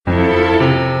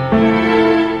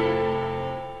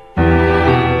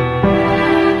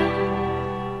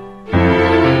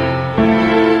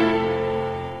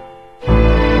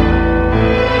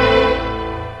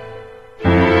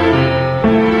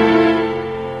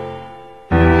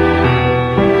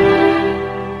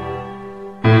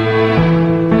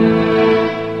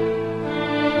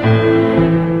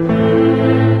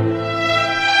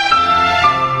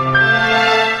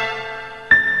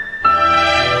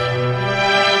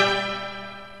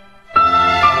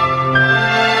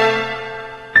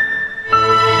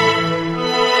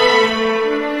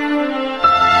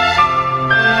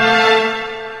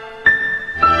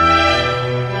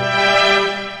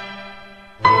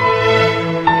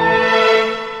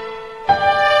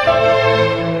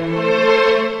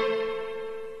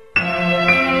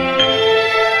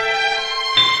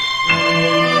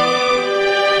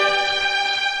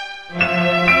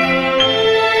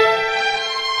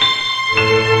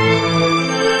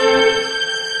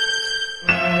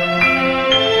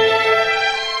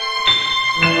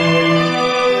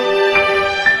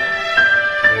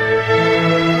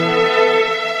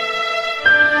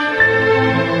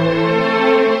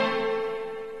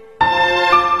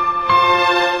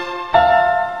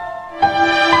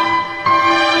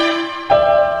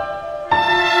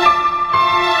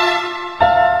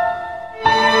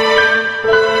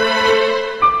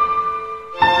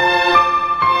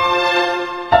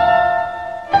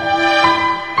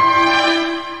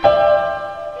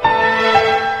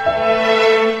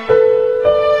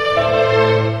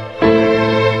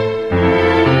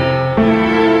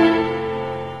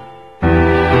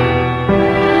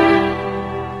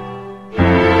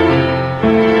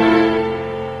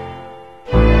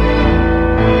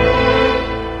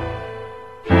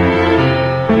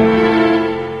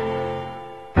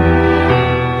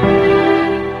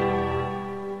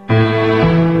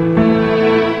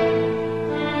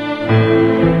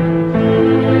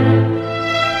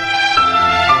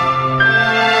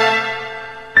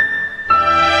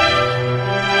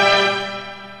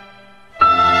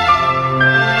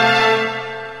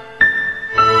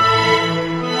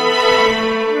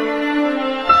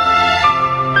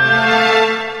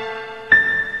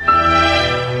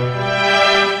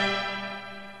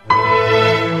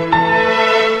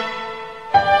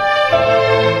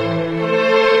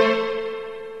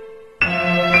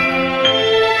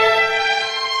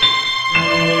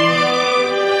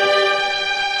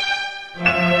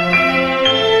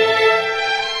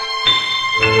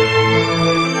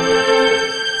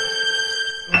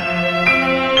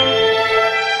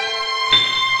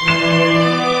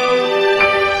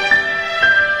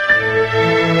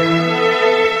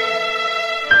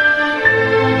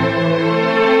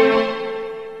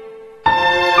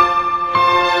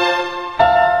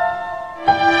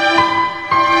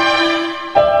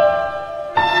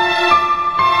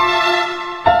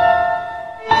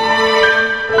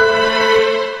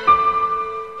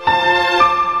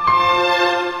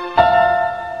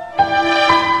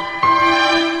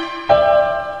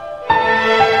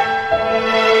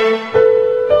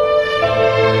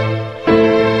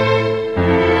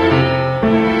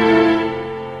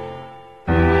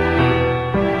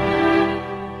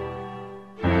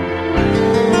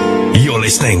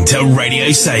listening to Radio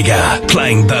Sega,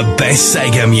 playing the best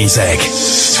Sega music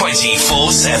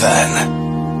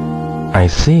 24/7. I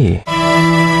see.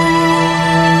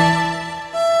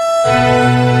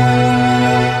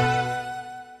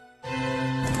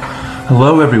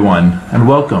 Hello everyone, and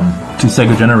welcome to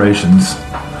Sega Generations.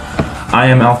 I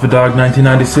am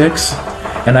AlphaDog1996,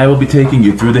 and I will be taking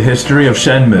you through the history of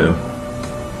Shenmue.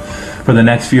 For the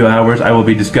next few hours, I will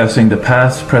be discussing the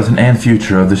past, present, and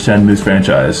future of the Shenmue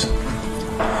franchise.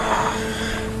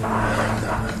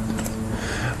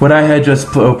 What I had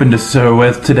just opened to start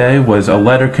with today was a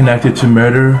letter connected to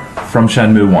murder from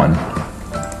Shenmue 1.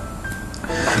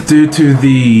 Due to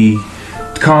the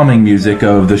calming music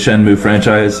of the Shenmue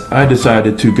franchise, I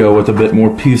decided to go with a bit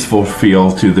more peaceful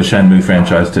feel to the Shenmue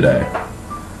franchise today.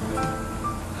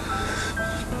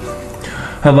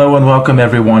 Hello and welcome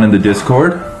everyone in the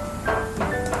Discord.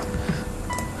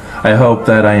 I hope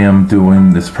that I am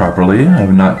doing this properly. I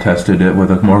have not tested it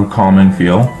with a more calming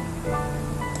feel.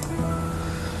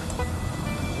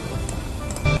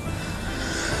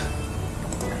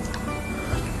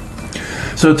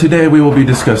 So today we will be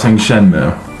discussing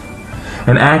Shenmue,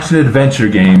 an action-adventure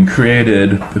game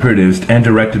created, produced, and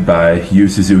directed by Yu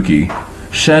Suzuki.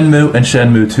 Shenmue and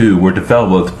Shenmue 2 were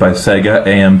developed by Sega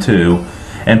AM2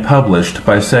 and published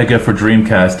by Sega for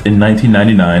Dreamcast in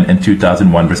 1999 and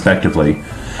 2001 respectively.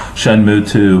 Shenmue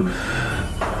 2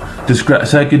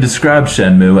 Sega described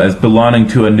Shenmue as belonging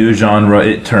to a new genre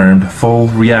it termed Full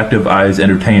Reactive Eyes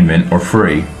Entertainment, or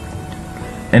FREE.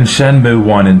 In Shenmue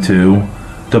 1 and 2,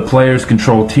 the players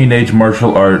control teenage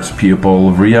martial arts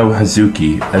pupil Ryo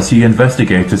Hazuki as he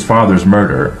investigates his father's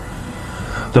murder.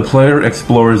 The player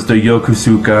explores the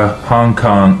Yokosuka, Hong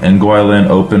Kong, and Guilin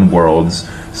open worlds,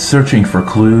 searching for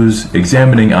clues,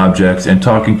 examining objects, and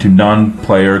talking to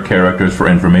non-player characters for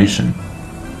information.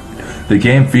 The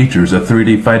game features a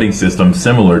 3D fighting system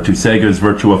similar to Sega's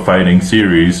Virtua Fighting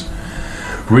series.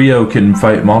 Ryo can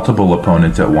fight multiple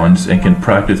opponents at once and can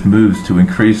practice moves to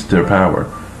increase their power.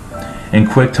 In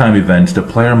quick-time events, the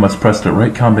player must press the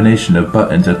right combination of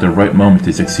buttons at the right moment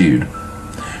to succeed.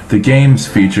 The games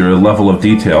feature a level of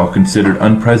detail considered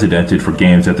unprecedented for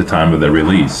games at the time of their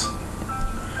release.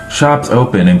 Shops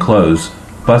open and close,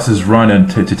 buses run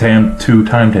into two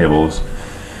timetables,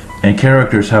 and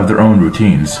characters have their own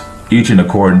routines, each in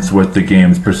accordance with the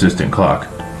game's persistent clock.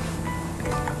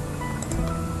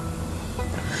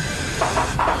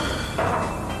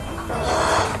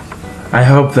 I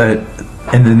hope that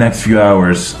in the next few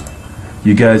hours,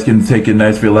 you guys can take a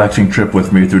nice relaxing trip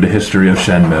with me through the history of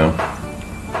Shenmue.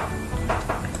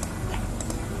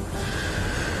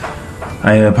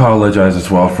 I apologize as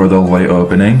well for the late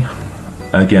opening.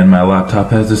 Again, my laptop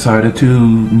has decided to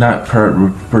not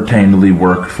pertainly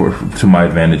work to my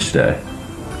advantage today.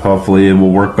 Hopefully it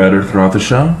will work better throughout the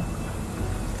show.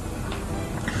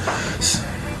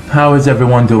 How is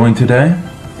everyone doing today?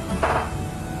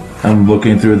 I'm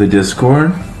looking through the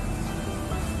Discord.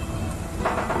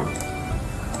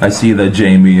 I see that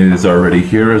Jamie is already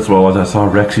here, as well as I saw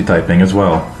Rexy typing as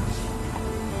well.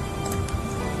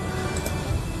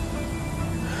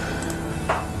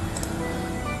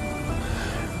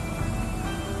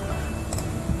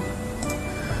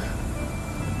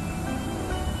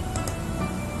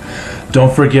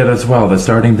 Don't forget as well that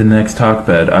starting the next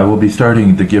talkbed, I will be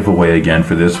starting the giveaway again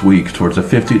for this week towards a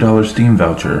 $50 Steam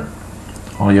voucher.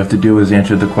 All you have to do is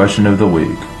answer the question of the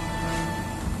week.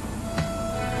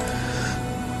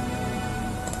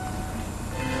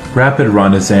 Rapid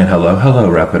Run is saying hello. Hello,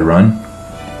 Rapid Run.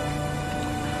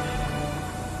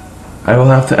 I will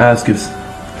have to ask if...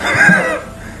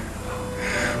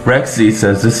 Rexy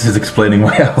says this is explaining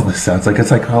why Elvis sounds like a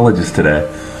psychologist today.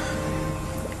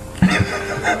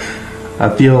 I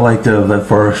feel like that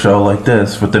for a show like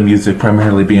this, with the music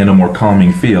primarily being a more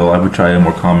calming feel, I would try a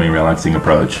more calming, relaxing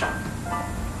approach.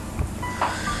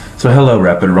 So hello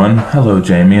Rapid Run, hello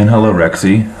Jamie, and hello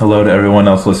Rexy. Hello to everyone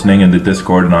else listening in the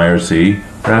Discord and IRC.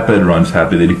 Rapid Run's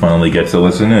happy that he finally gets to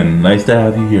listen in. Nice to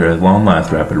have you here at long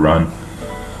last, Rapid Run.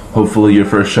 Hopefully your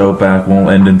first show back won't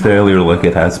end in failure like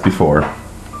it has before.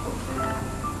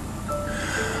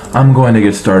 I'm going to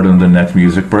get started on the next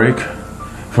music break.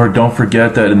 Don't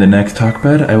forget that in the next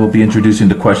talkbed, I will be introducing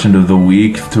the question of the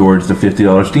week towards the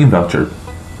 $50 Steam voucher.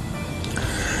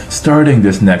 Starting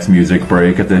this next music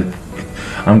break,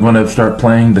 I'm going to start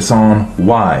playing the song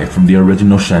Why from the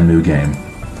original Shenmue game.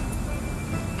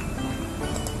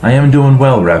 I am doing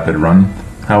well, Rapid Run.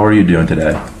 How are you doing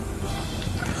today?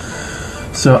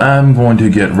 So I'm going to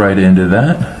get right into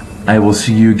that. I will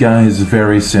see you guys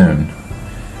very soon.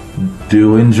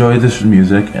 Do enjoy this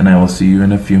music, and I will see you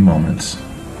in a few moments.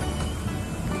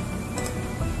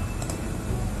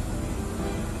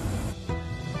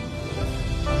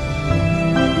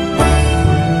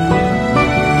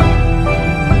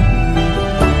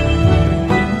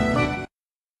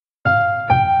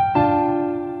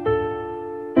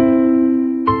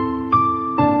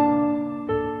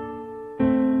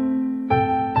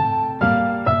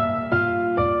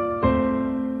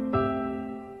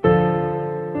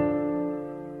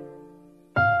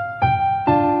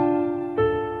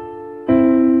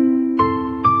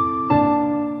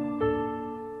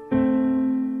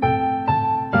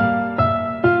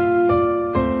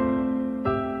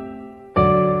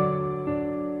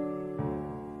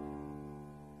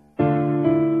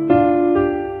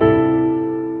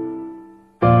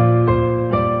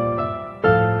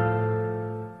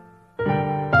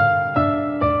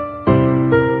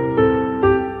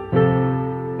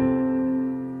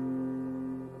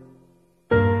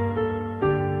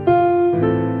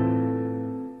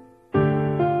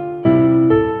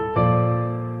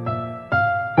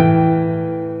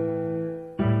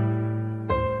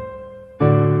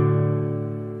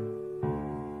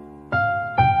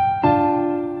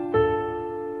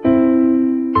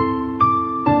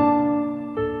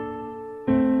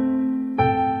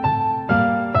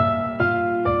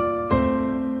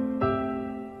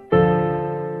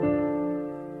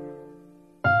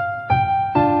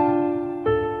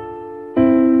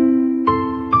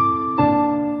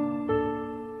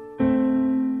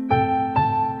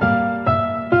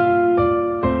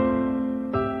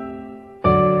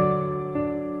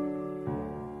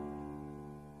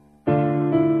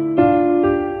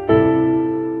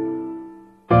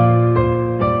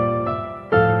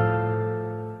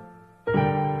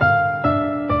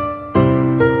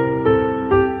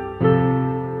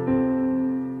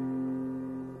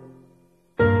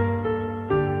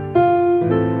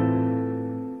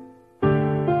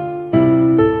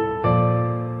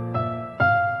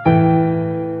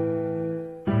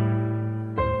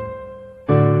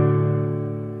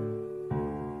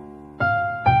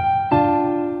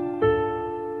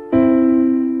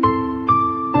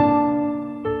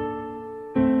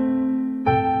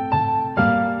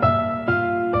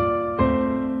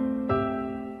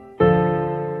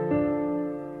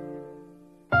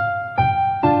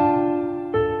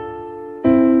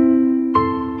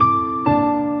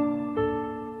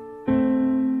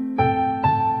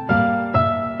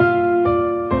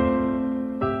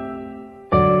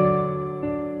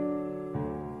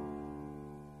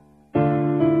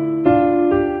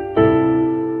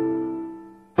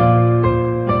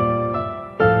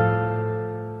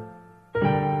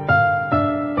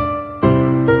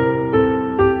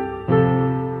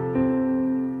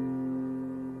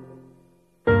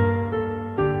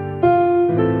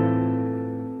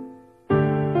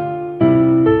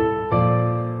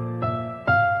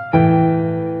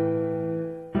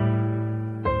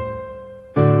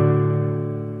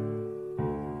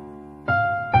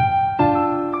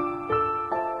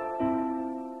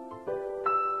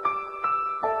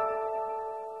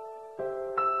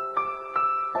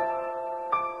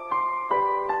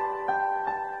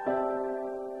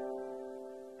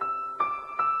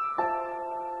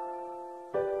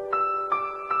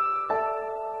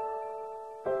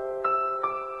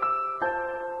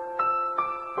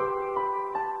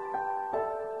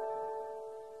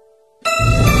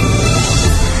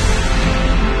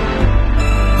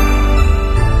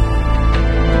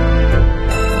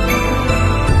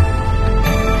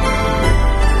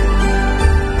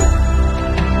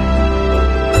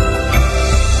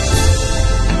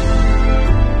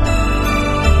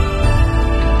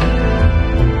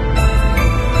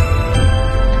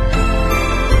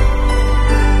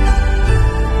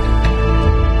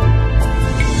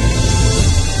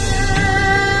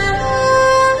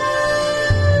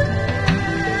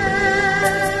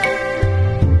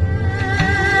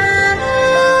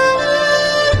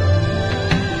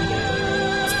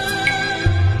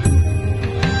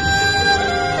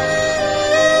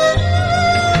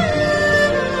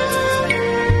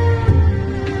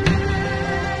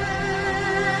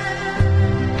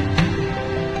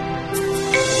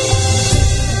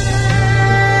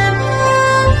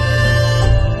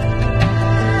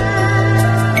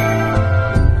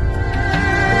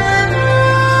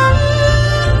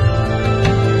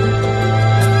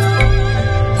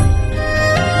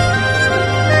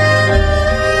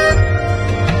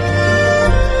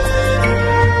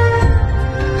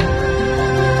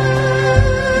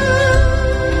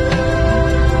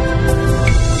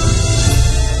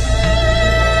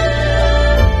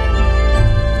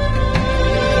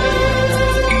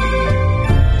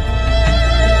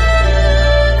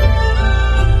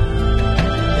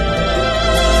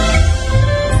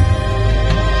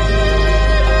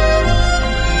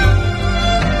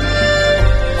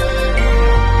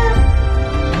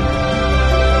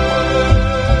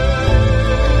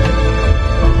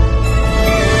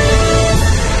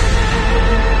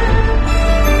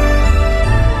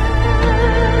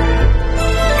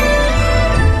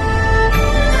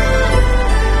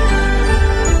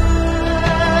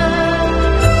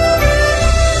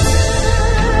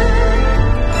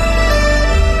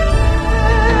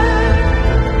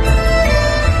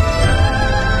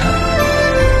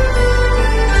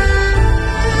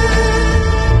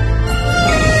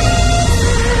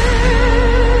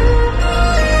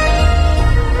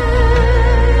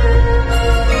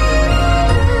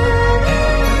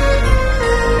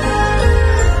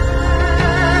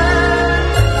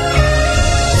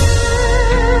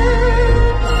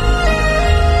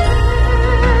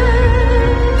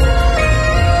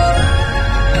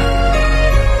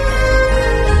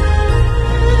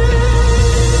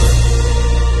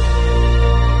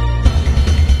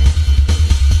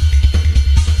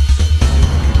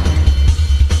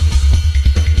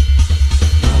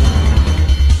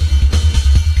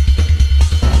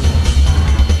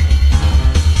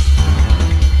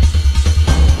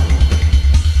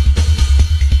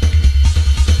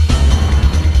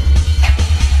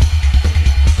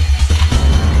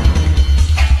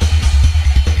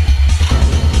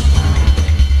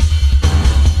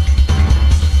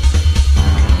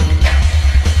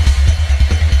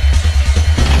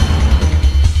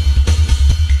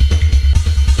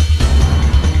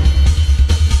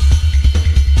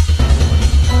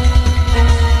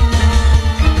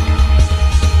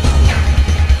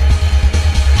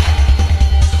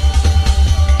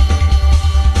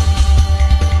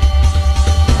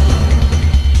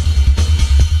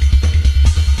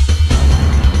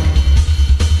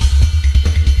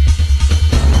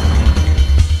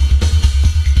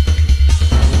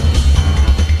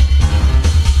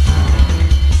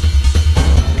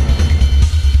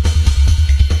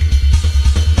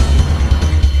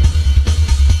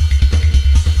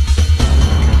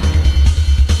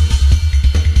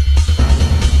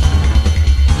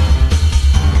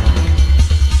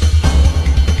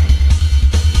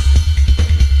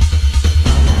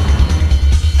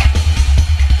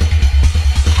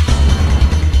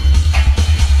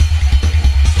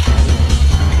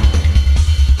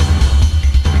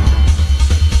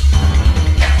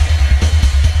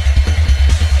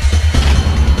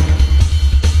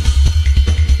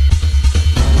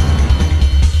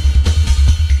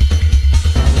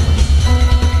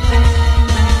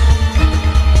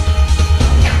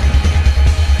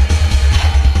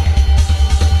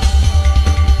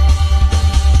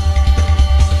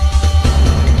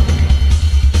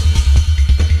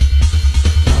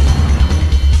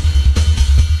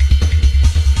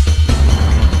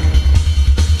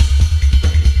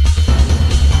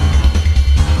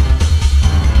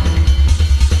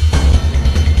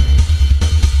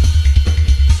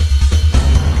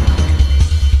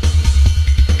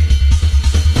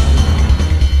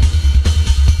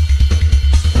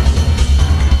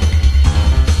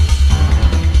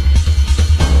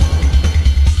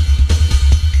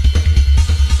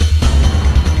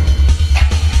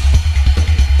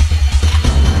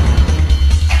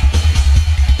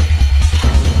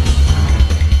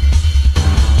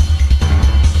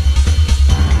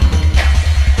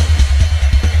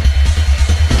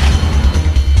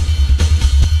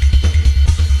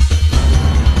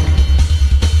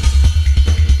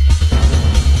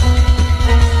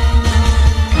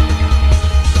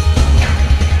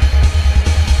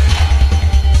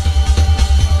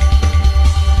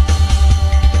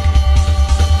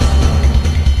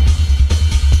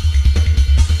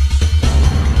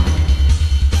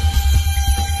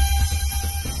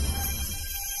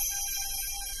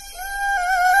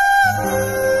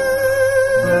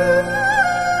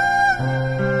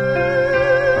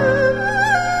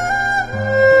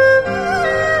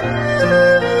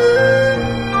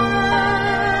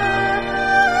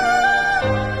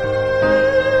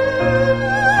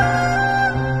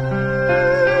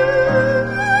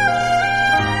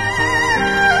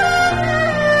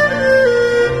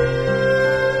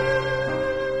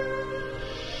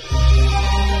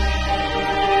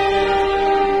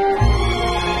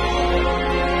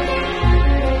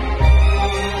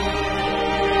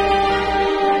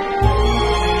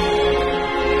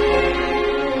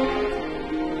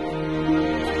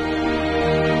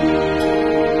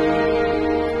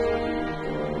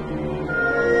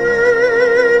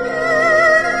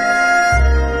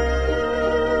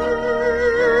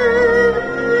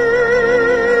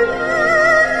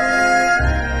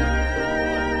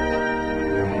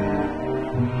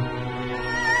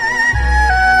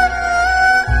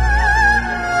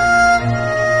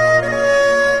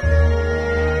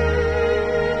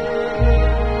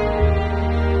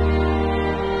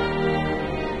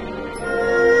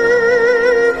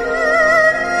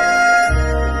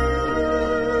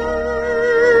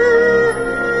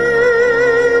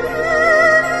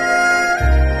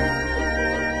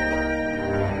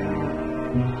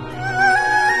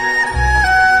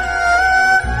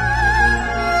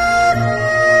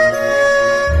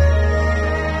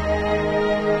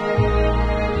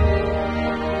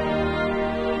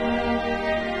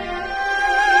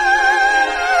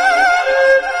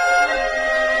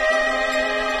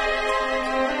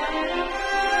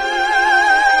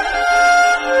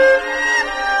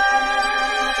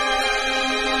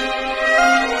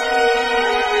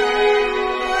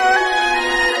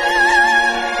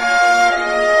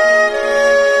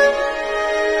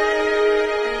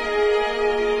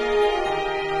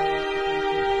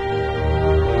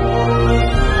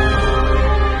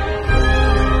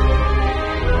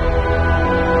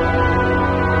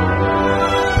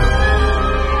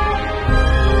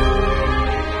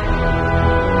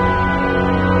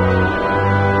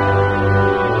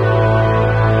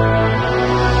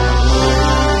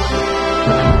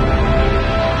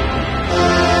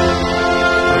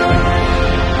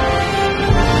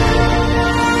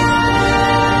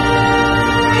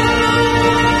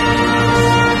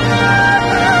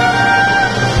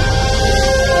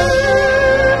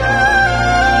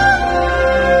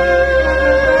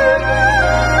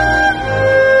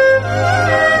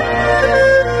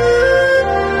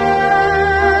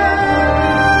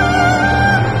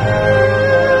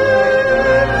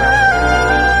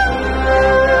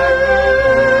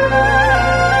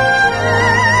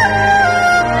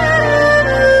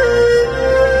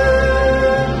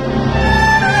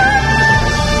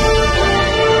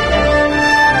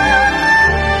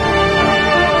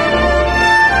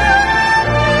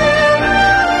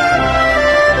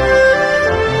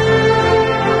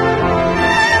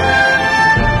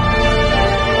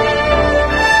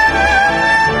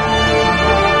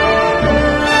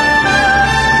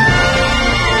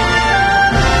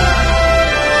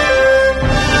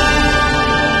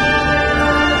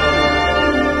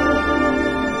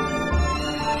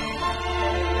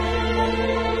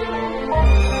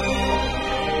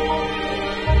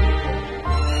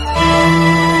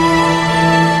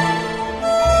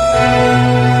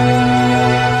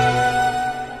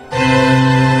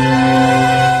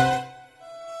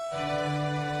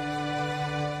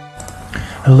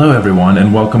 Hello everyone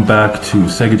and welcome back to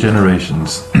Sega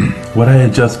Generations. What I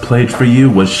had just played for you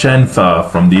was Shenfa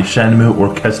from the Shenmue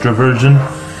Orchestra version.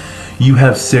 You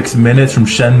have 6 minutes from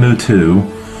Shenmue 2,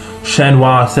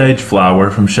 Shenhua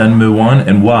Sageflower from Shenmue 1,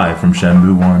 and Y from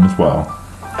Shenmue 1 as well.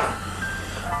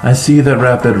 I see that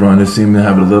Rapid Run is seeming to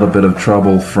have a little bit of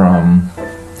trouble from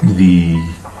the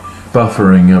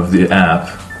buffering of the app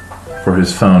for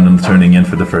his phone and turning in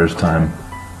for the first time.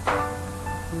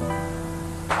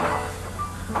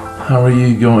 How are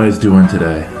you guys doing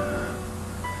today?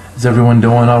 Is everyone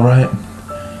doing alright?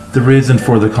 The reason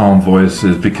for the calm voice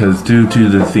is because due to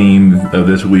the theme of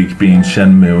this week being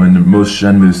Shenmue and most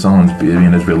Shenmue songs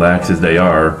being as relaxed as they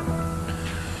are,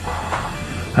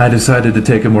 I decided to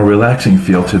take a more relaxing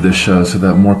feel to this show so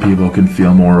that more people can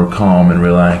feel more calm and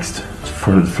relaxed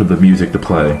for the music to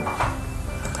play.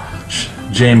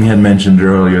 Jamie had mentioned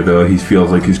earlier though he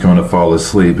feels like he's going to fall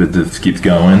asleep if this keeps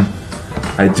going.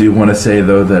 I do want to say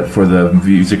though that for the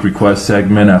music request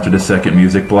segment after the second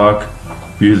music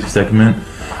segment,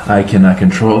 I cannot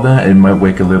control that. It might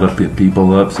wake a little bit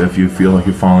people up, so if you feel like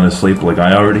you're falling asleep like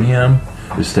I already am,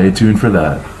 just stay tuned for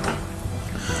that.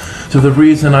 So the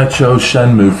reason I chose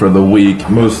Shenmue for the week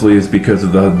mostly is because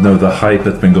of the hype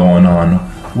that's been going on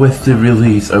with the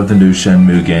release of the new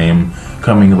Shenmue game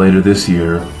coming later this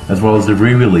year, as well as the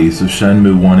re-release of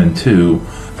Shenmue 1 and 2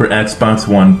 for Xbox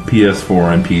One,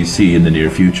 PS4, and PC in the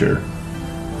near future.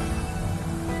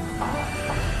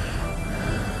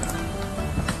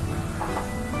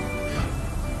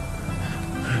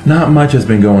 Not much has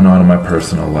been going on in my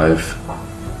personal life.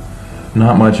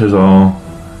 Not much at all.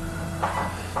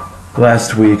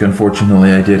 Last week,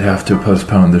 unfortunately, I did have to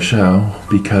postpone the show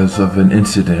because of an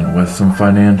incident with some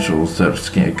financials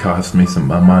that cost me some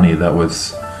money that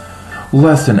was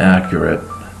less than accurate.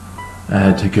 I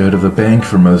had to go to the bank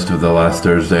for most of the last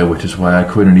Thursday, which is why I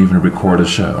couldn't even record a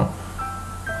show.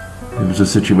 It was a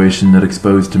situation that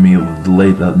exposed to me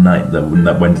late that night,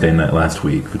 that Wednesday night last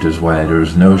week, which is why there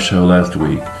was no show last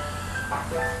week.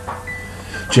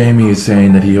 Jamie is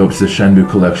saying that he hopes the Shenmue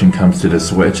collection comes to the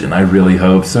Switch, and I really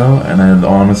hope so, and I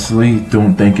honestly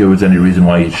don't think there was any reason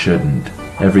why it shouldn't.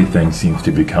 Everything seems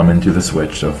to be coming to the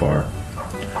Switch so far.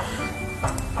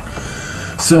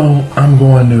 So, I'm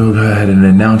going to go ahead and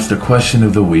announce the question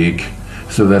of the week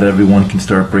so that everyone can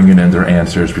start bringing in their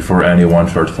answers before anyone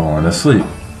starts falling asleep.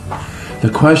 The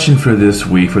question for this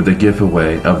week for the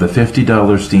giveaway of the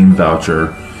 $50 Steam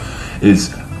voucher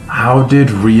is, how did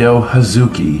Ryo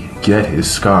Hazuki get his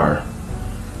scar?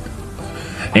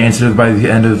 Answer by the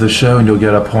end of the show and you'll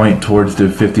get a point towards the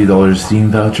 $50 Steam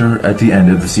voucher at the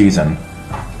end of the season.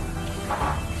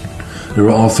 There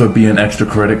will also be an extra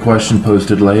credit question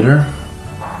posted later,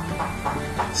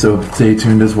 so stay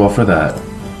tuned as well for that.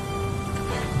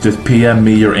 Just PM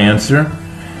me your answer.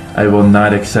 I will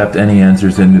not accept any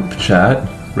answers in the chat.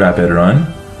 Rapid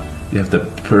Run. You have to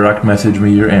direct message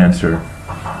me your answer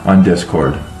on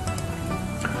Discord.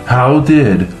 How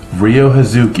did Ryo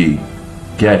Hazuki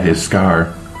get his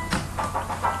scar?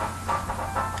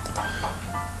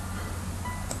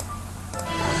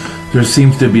 There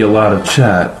seems to be a lot of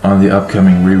chat on the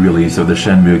upcoming re-release of the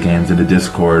Shenmue games in the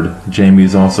Discord.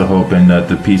 Jamie's also hoping that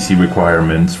the PC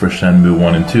requirements for Shenmue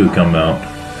 1 and 2 come out.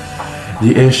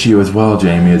 The issue as well,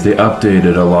 Jamie, is they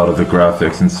updated a lot of the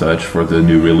graphics and such for the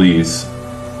new release,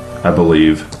 I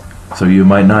believe. So you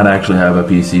might not actually have a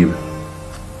PC.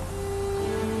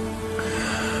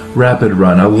 Rapid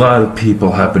Run. A lot of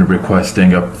people have been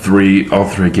requesting all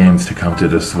three games to come to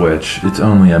the Switch. It's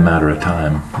only a matter of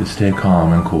time. Just stay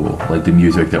calm and cool, like the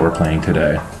music that we're playing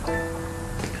today.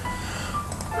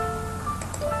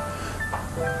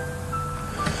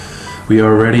 We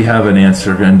already have an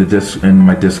answer in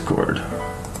my Discord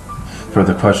for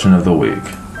the question of the week.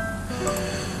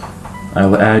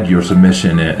 I'll add your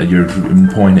submission, your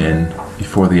point in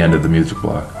before the end of the music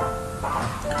block.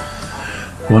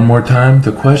 One more time,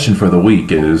 the question for the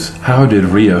week is, how did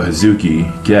Ryo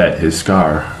Hazuki get his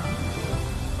scar?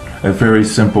 A very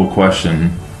simple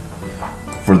question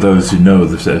for those who know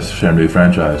the Shenmue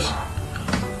franchise.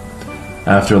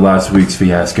 After last week's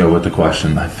fiasco with the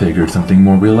question, I figured something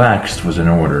more relaxed was in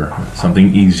order.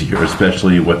 Something easier,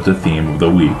 especially with the theme of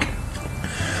the week.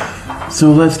 So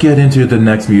let's get into the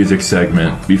next music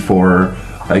segment before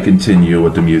I continue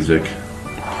with the music.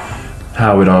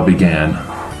 How it all began.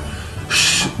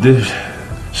 The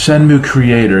Shenmue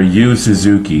creator Yu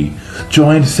Suzuki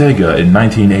joined Sega in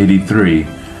 1983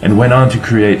 and went on to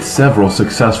create several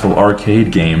successful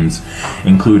arcade games,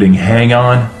 including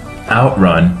Hang-On,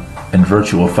 Outrun, and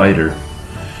Virtua Fighter.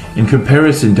 In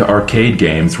comparison to arcade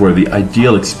games where the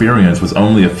ideal experience was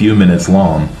only a few minutes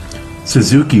long,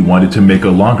 Suzuki wanted to make a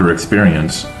longer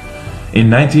experience. In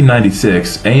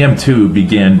 1996, AM2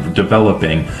 began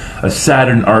developing a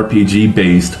Saturn RPG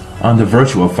based on the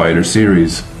Virtua Fighter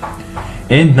series.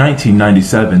 In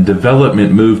 1997,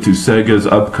 development moved to Sega's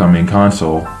upcoming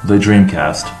console, the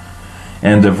Dreamcast,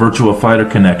 and the Virtua Fighter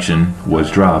connection was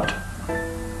dropped.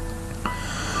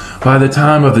 By the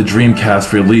time of the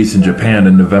Dreamcast release in Japan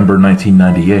in November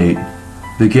 1998,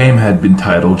 the game had been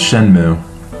titled Shenmue.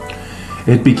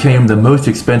 It became the most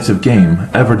expensive game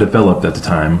ever developed at the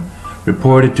time,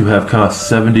 reported to have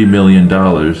cost $70 million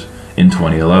in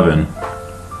 2011.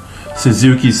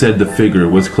 Suzuki said the figure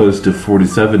was close to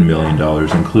 $47 million,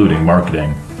 including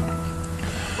marketing.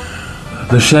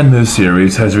 The Shenmue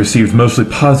series has received mostly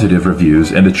positive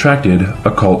reviews and attracted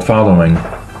a cult following,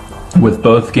 with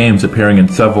both games appearing in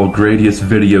several greatest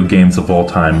video games of all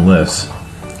time lists.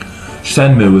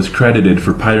 Shenmue is credited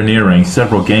for pioneering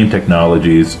several game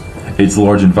technologies. Its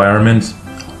large environments,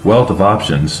 wealth of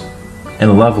options,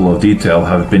 and level of detail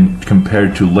have been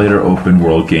compared to later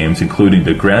open-world games including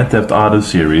the Grand Theft Auto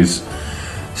series,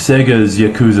 Sega's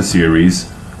Yakuza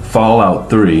series,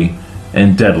 Fallout 3,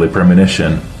 and Deadly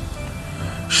Premonition.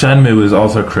 Shenmue is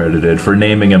also credited for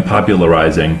naming and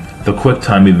popularizing the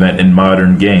QuickTime event in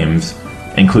modern games,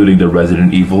 including the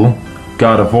Resident Evil,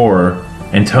 God of War,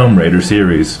 and Tomb Raider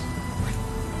series.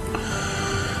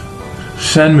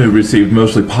 Shenmue received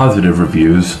mostly positive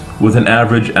reviews, with an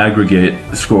average aggregate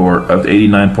score of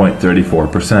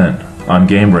 89.34% on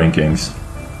game rankings.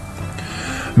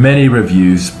 Many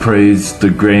reviews praised the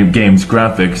game's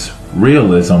graphics,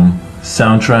 realism,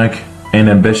 soundtrack, and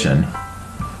ambition.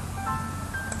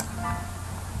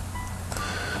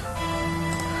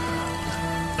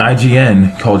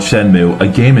 IGN called Shenmue a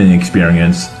gaming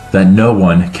experience that no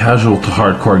one casual to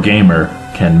hardcore gamer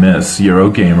can miss.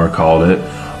 Eurogamer called it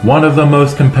one of the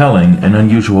most compelling and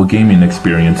unusual gaming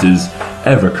experiences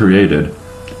ever created.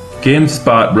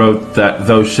 GameSpot wrote that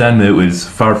though Shenmue is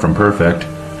far from perfect,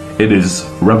 it is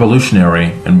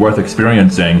revolutionary and worth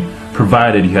experiencing,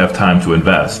 provided you have time to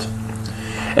invest.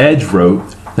 Edge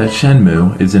wrote that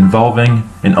Shenmue is involving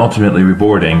and ultimately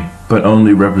rewarding, but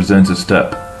only represents a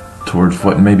step towards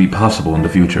what may be possible in the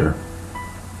future,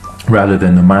 rather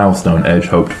than the milestone Edge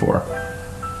hoped for.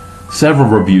 Several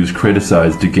reviews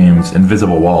criticized the game's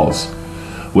invisible walls,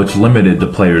 which limited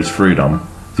the player's freedom,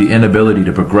 the inability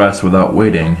to progress without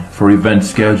waiting for events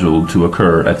scheduled to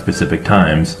occur at specific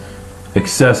times,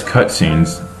 excess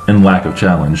cutscenes, and lack of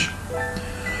challenge.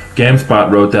 GameSpot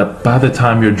wrote that by the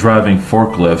time you're driving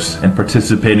forklifts and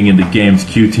participating in the game's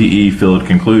QTE-filled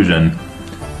conclusion,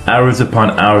 hours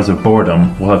upon hours of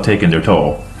boredom will have taken their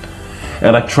toll.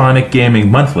 Electronic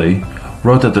Gaming Monthly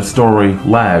wrote that the story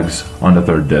lags on the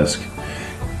third disc.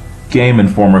 Game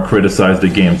Informer criticized the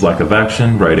game's lack of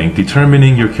action, writing,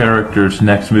 "Determining your character's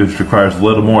next moves requires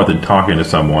little more than talking to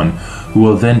someone who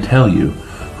will then tell you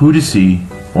who to see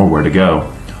or where to go.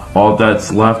 All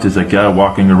that's left is a guy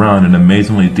walking around an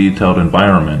amazingly detailed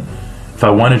environment. If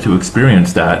I wanted to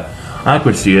experience that, I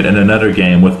could see it in another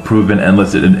game with proven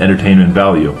endless entertainment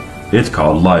value. It's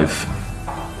called life."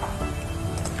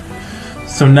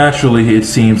 So naturally, it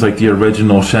seems like the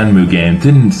original Shenmue game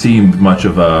didn't see much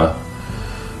of a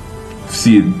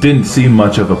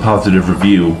positive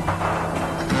review.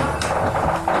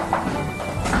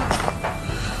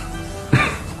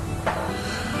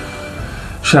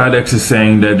 Shadex is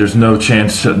saying that there's no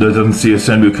chance there doesn't see a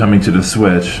Shenmue coming to the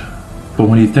Switch. But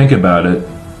when you think about it,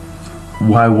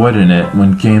 why wouldn't it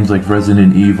when games like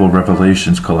Resident Evil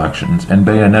Revelations collections and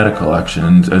Bayonetta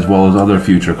collections, as well as other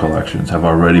future collections, have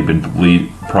already been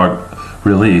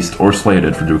released or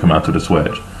slated to come out to the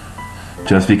Switch?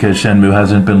 Just because Shenmue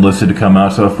hasn't been listed to come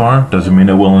out so far, doesn't mean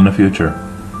it will in the future.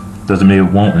 Doesn't mean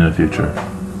it won't in the future.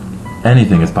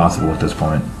 Anything is possible at this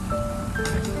point.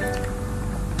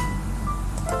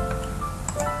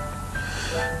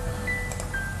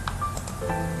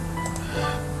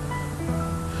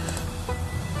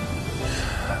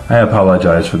 I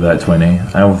apologize for that, Twinny.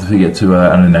 I will get to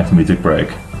on the next music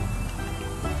break.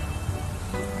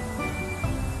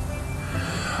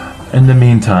 In the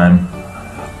meantime,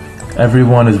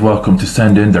 everyone is welcome to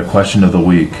send in their question of the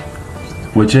week,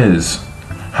 which is,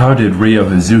 how did Ryo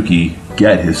Hazuki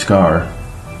get his scar?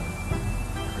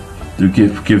 It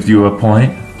gives you a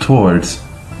point towards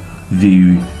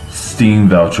the Steam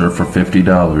voucher for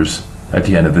 $50 at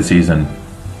the end of the season.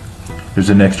 There's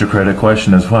an extra credit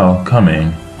question as well,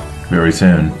 coming very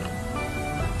soon.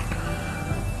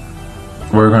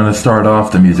 We're going to start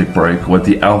off the music break with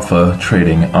the Alpha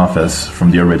Trading Office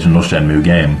from the original Shenmue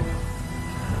game.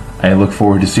 I look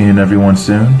forward to seeing everyone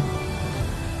soon.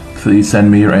 Please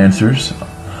send me your answers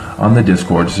on the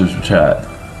Discord chat.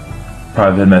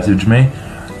 Private message me,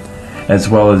 as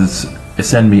well as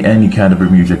send me any kind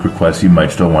of music requests you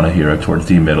might still want to hear towards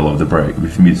the middle of the break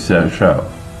with the show.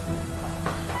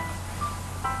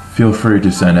 Feel free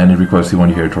to send any requests you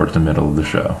want to hear towards the middle of the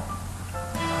show.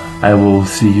 I will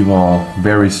see you all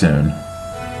very soon.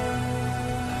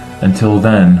 Until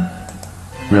then,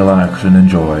 relax and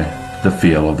enjoy the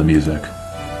feel of the music.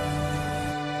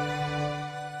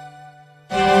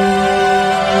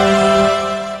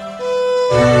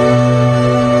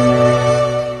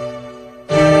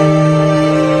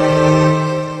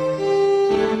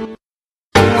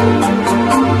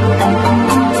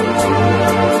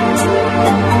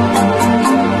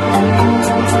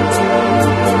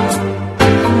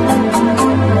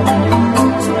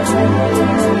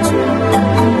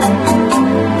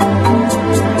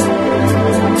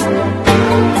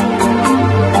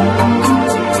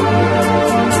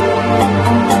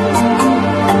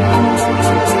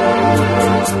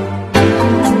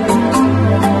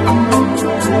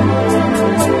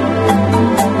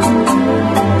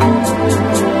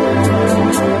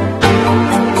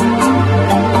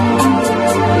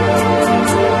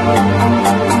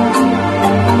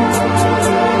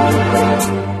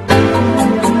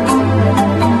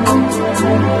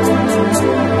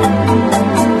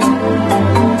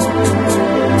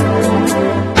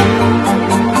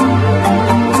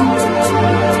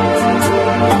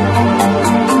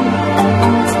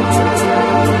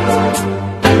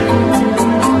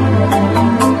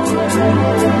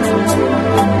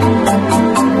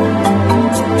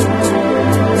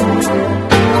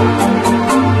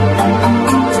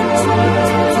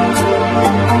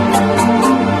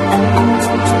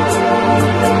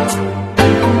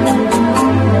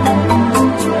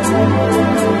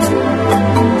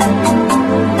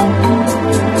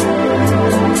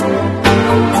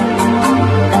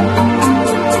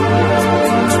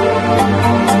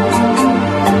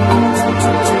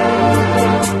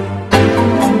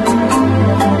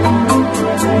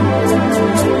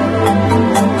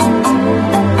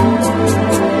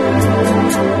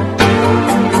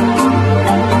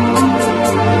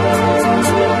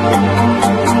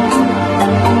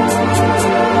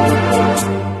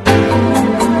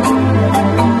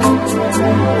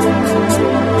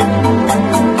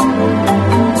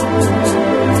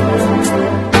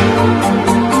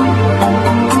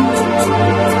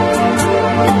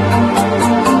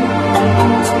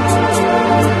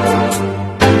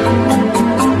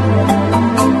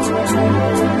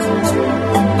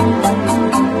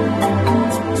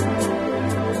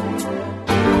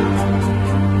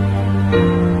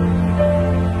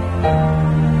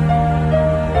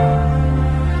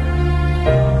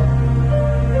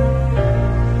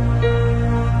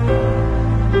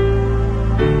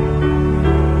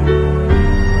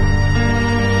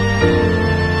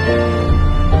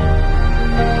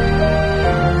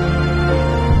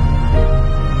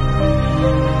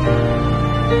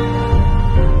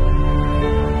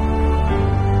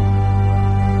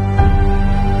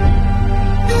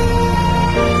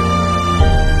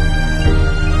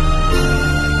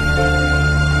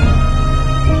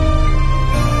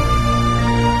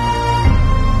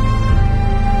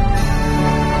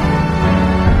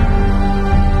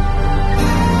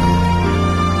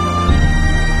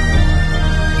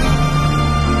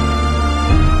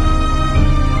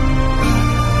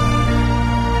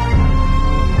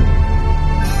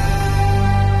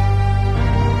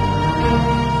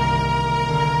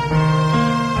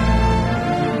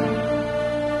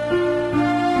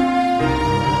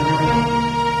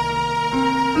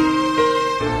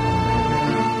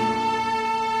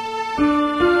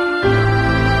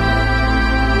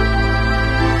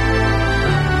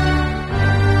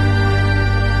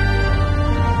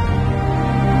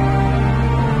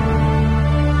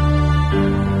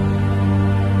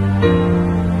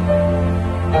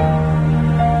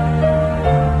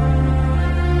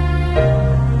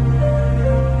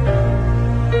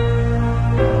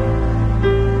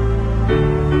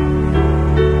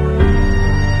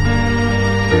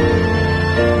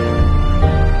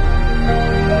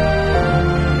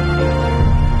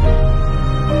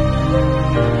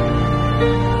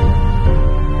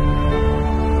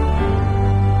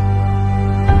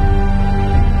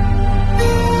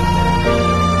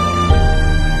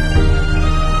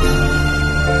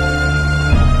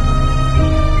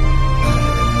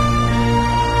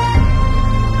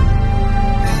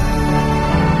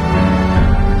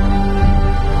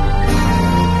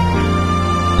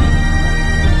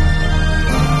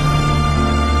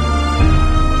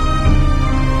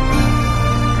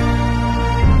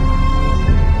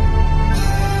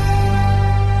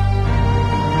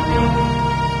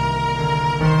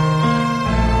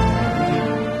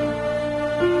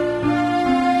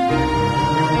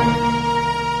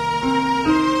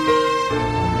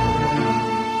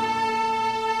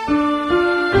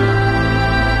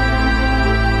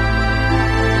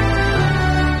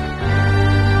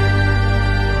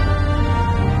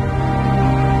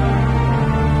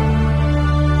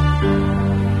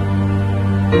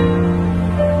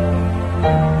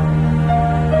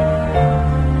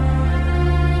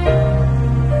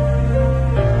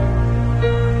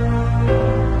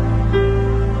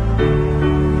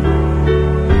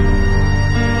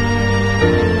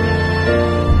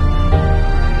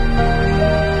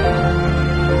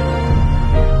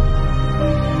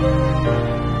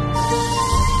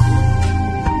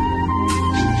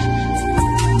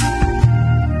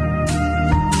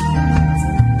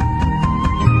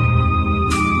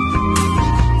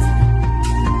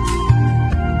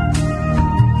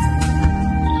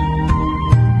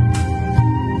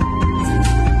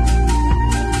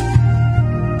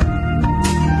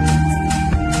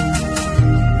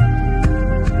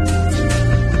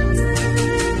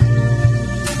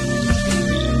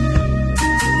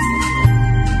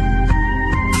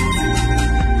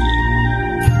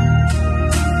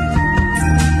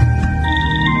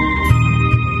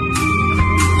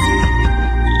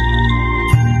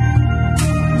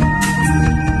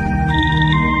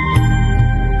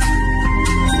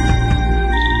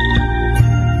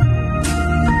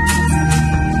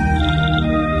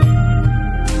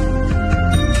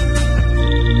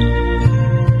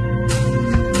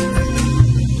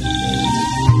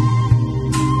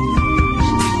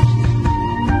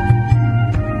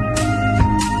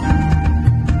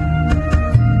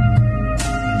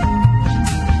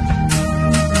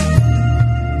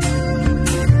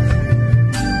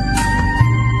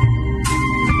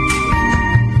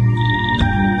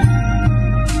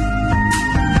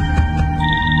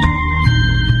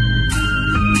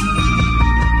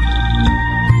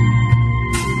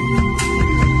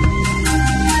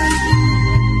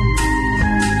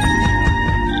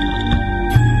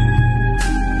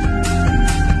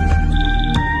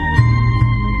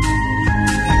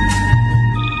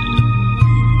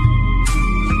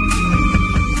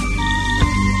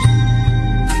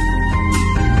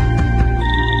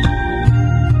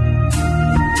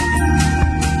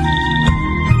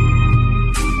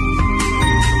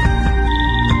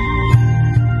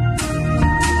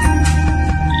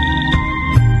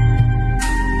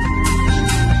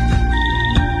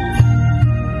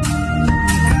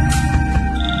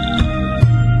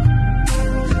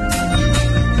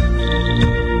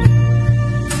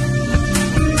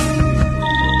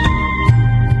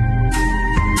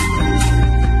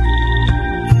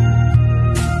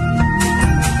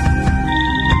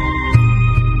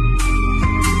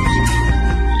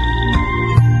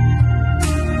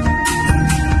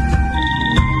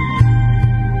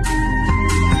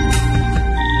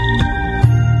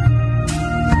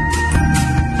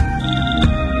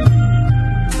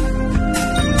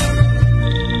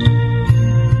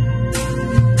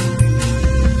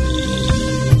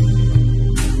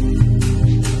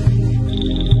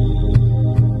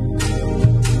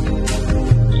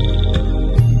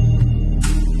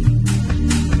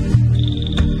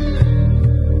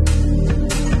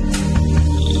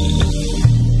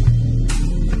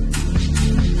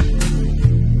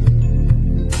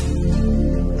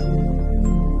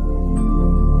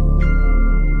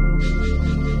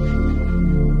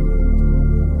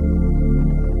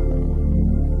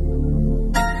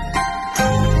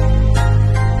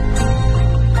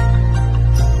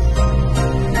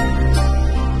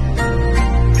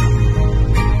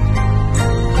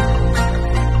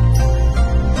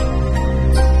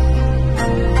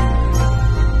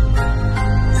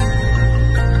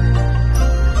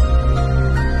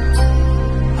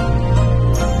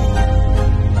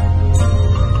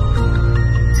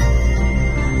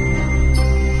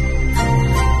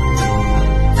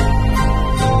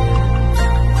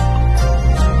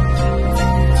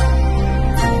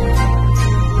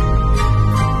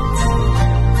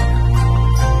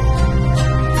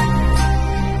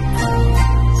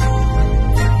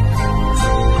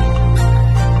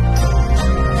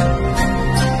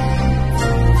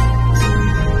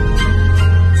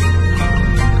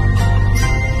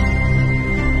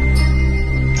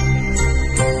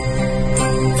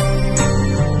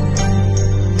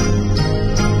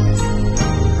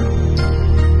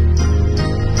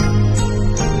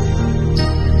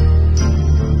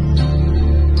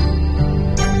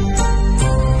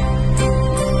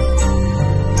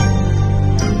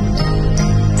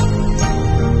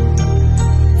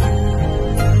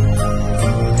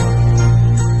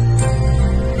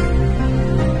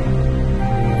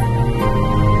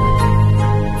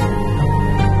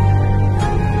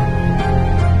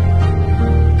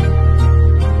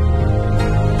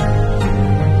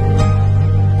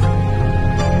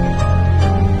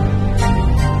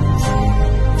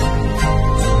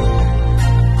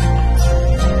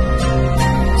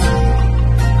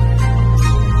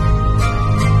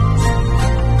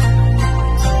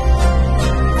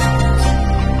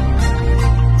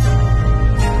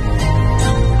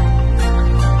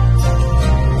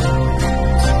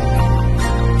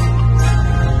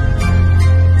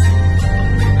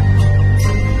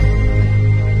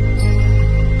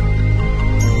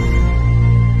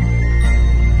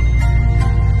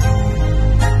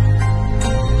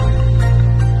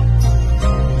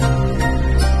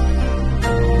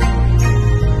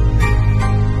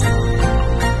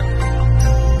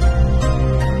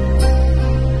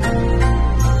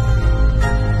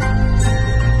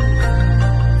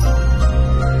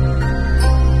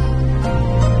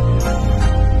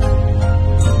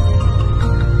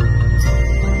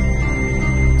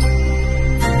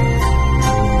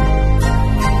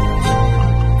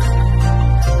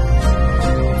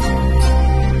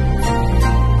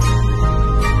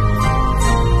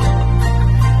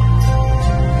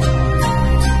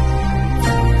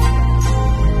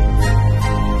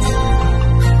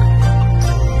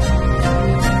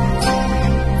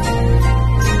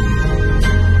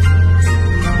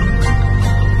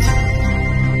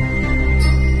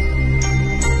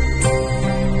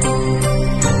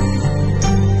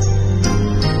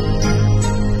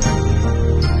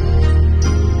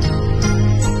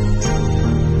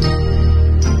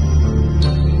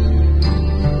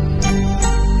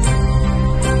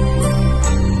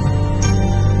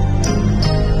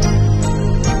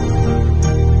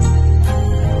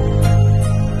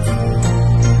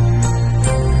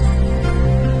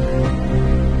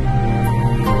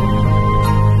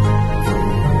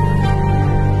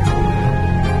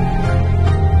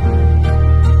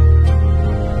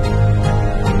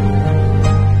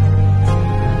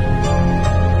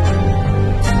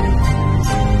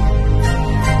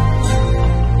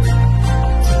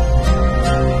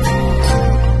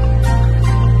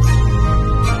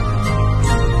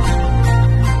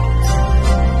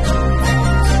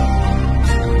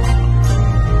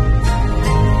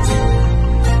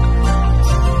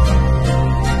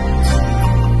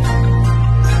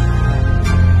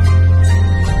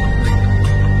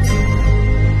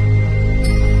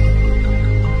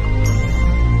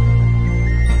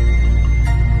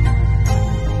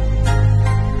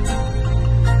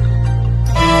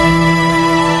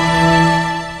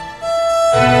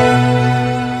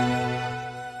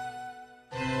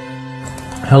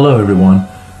 Hello everyone,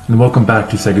 and welcome back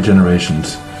to Sega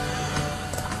Generations.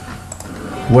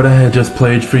 What I had just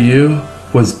played for you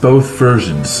was both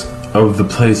versions of The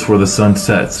Place Where the Sun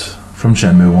Sets from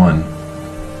Shenmue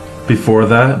 1. Before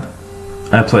that,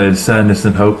 I played Sadness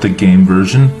and Hope, the game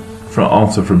version,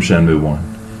 also from Shenmue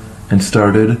 1, and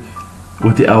started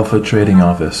with the Alpha Trading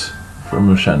Office from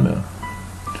Shenmue.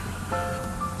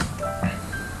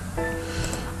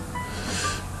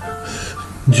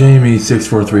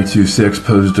 Jamie64326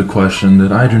 posed a question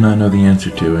that I do not know the answer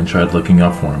to and tried looking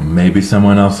up for him. Maybe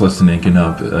someone else listening can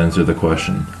answer the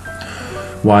question.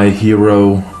 Why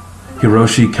Hiroshi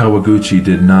Kawaguchi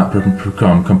did not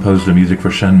compose the music for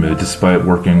Shenmue despite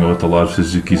working with a lot of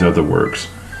Suzuki's other works.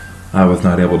 I was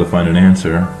not able to find an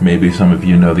answer. Maybe some of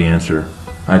you know the answer.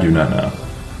 I do not know.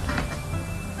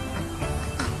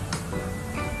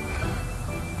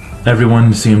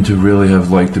 Everyone seemed to really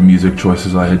have liked the music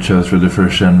choices I had chose for the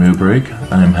first Shenmue break.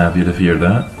 I am happy to hear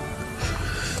that.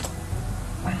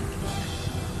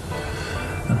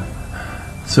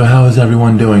 So how is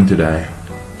everyone doing today?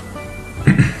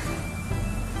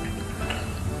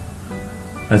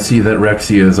 I see that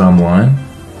Rexia is online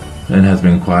and has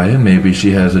been quiet. Maybe she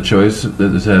has a choice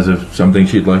that has something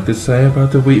she'd like to say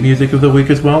about the music of the week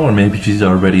as well, or maybe she's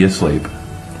already asleep.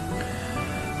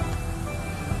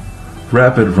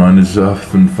 Rapid Run is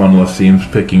often fun seems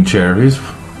picking cherries.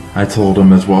 I told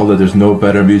him as well that there's no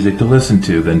better music to listen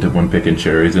to than when picking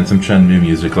cherries and some Shenmue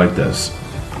music like this.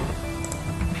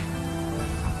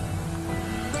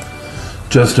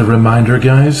 Just a reminder,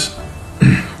 guys,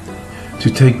 to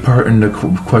take part in the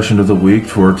question of the week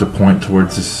towards a point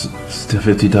towards this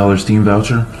 $50 Steam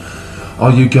voucher,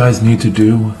 all you guys need to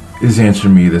do is answer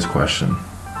me this question.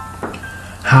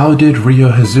 How did Ryo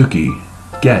Hazuki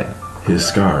get his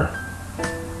scar?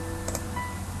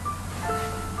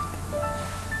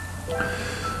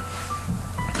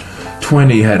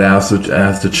 Twinny had asked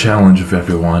a challenge of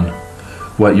everyone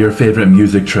what your favorite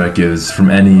music track is from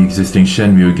any existing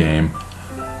Shenmue game,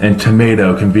 and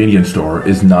Tomato Convenience Store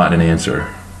is not an answer.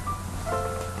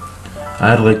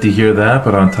 I'd like to hear that,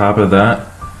 but on top of that,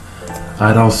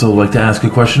 I'd also like to ask a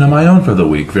question of my own for the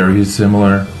week. Very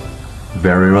similar,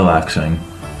 very relaxing,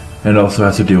 and also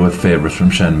has to do with favorites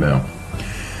from Shenmue.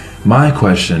 My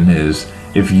question is,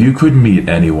 if you could meet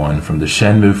anyone from the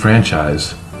Shenmue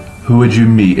franchise, who would you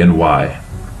meet and why?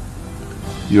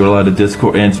 You're allowed to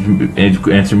Discord answer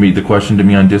me the question to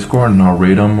me on Discord, and I'll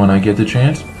read them when I get the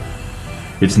chance.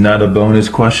 It's not a bonus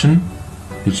question.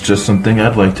 It's just something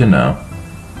I'd like to know.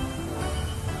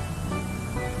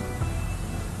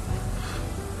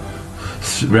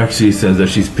 Rexy says that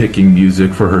she's picking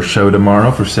music for her show tomorrow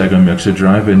for Sega Mixer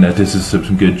Drive, and that this is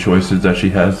some good choices that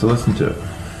she has to listen to.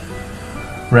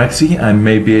 Rexy, I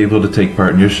may be able to take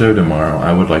part in your show tomorrow.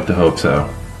 I would like to hope so.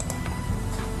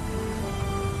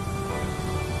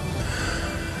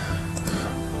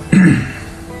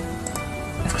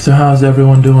 So how's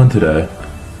everyone doing today?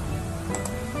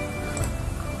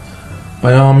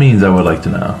 By all means, I would like to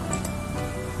know.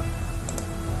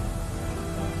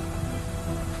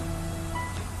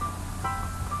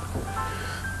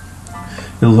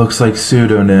 It looks like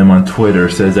Pseudonym on Twitter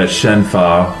says that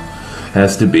Shenfa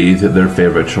has to be their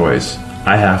favorite choice.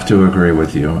 I have to agree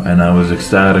with you, and I was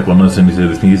ecstatic when listening to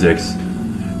this music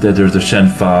that there's a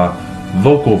Shenfa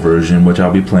vocal version, which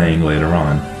I'll be playing later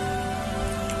on.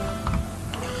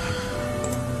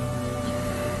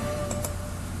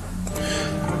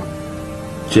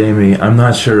 Jamie, I'm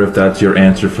not sure if that's your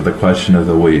answer for the question of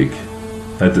the week.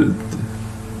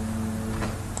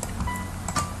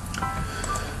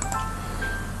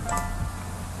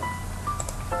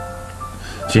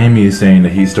 Jamie is saying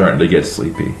that he's starting to get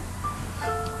sleepy.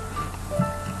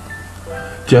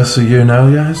 Just so you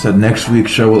know, guys, that next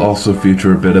week's show will also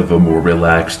feature a bit of a more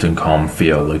relaxed and calm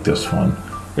feel like this one.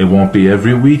 It won't be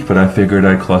every week, but I figured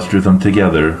I'd cluster them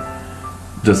together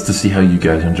just to see how you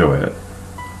guys enjoy it.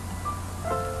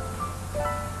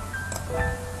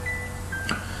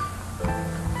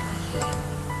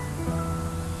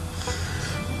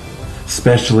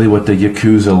 Especially with the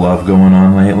Yakuza love going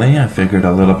on lately, I figured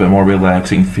a little bit more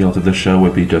relaxing feel to the show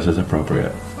would be just as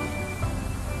appropriate.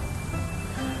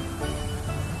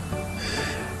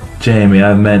 Jamie,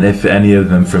 I meant if any of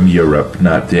them from Europe,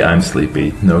 not I'm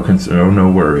sleepy. No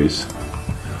worries.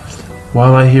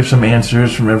 While I hear some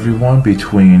answers from everyone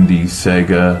between the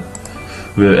Sega,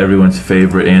 everyone's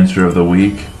favorite answer of the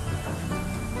week,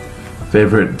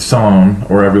 favorite song,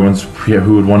 or everyone's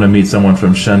who would want to meet someone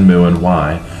from Shenmue and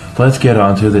why, let's get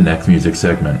on to the next music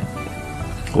segment.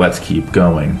 Let's keep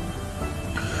going.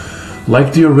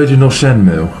 Like the original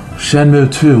Shenmue,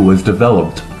 Shenmue 2 was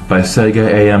developed by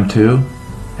Sega AM2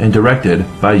 and directed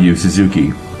by Yu Suzuki,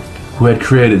 who had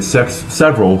created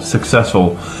several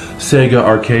successful Sega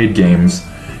arcade games,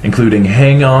 including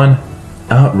Hang-On,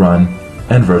 Outrun,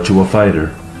 and Virtua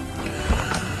Fighter.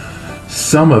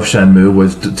 Some of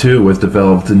Shenmue 2 was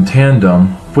developed in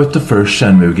tandem with the first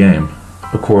Shenmue game.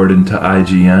 According to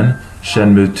IGN,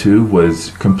 Shenmue 2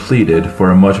 was completed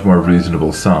for a much more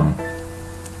reasonable sum.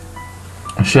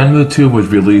 Shenmue 2 was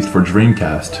released for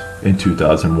Dreamcast in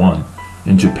 2001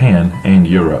 in Japan and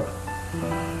Europe.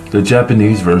 The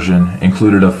Japanese version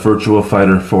included a Virtua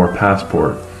Fighter 4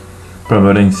 passport,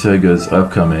 promoting Sega's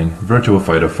upcoming Virtua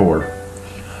Fighter 4.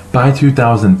 By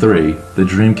 2003, the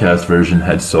Dreamcast version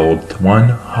had sold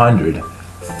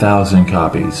 100,000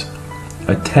 copies,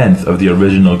 a tenth of the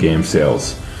original game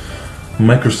sales.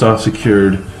 Microsoft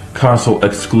secured console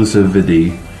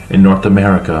exclusivity in North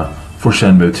America for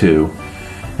Shenmue 2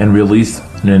 and released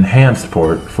an enhanced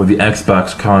port for the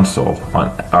Xbox console on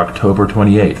October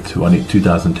 28,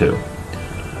 2002.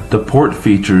 The port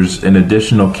features an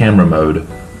additional camera mode,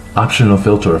 optional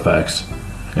filter effects,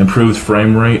 improved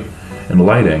frame rate and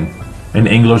lighting, and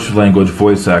English language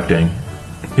voice acting.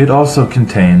 It also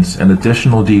contains an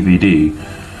additional DVD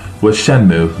with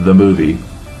Shenmue the Movie,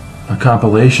 a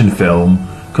compilation film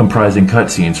comprising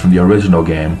cutscenes from the original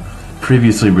game,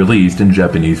 previously released in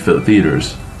Japanese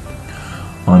theaters.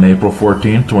 On April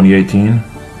 14, 2018,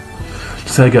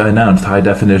 Sega announced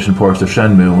high-definition ports of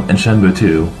Shenmue and Shenmue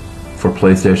 2 for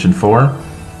PlayStation 4,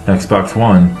 Xbox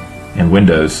One, and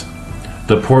Windows.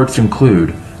 The ports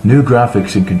include new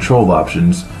graphics and control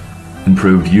options,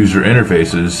 improved user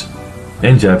interfaces,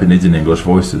 and Japanese and English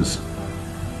voices.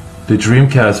 The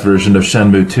Dreamcast version of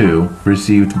Shenmue 2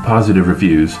 received positive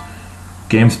reviews.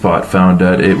 GameSpot found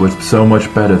that it was so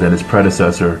much better than its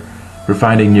predecessor,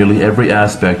 refining nearly every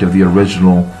aspect of the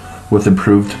original with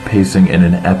improved pacing and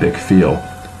an epic feel.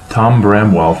 Tom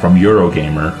Bramwell from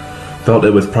Eurogamer felt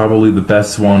it was probably the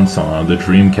best swan song the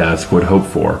Dreamcast could hope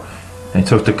for, and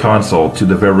took the console to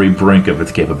the very brink of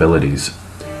its capabilities.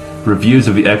 Reviews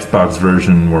of the Xbox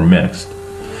version were mixed.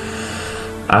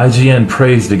 IGN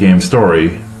praised the game's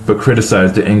story, but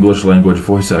criticized the English language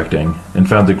voice acting, and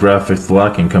found the graphics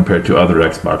lacking compared to other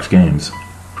Xbox games.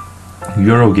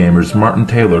 Eurogamer's Martin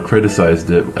Taylor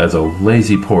criticized it as a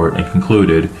lazy port and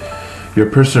concluded, "Your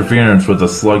perseverance with a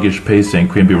sluggish pacing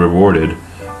can be rewarded,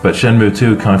 but Shenmue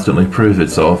 2 constantly proves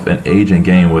itself an aging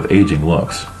game with aging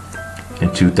looks."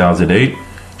 In 2008,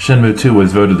 Shenmue 2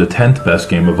 was voted the 10th best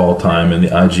game of all time in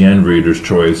the IGN Reader's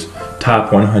Choice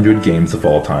Top 100 Games of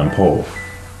All Time poll.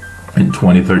 In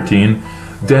 2013,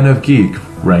 Den of Geek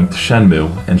ranked Shenmue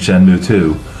and Shenmue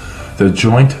 2 the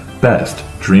joint best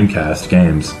Dreamcast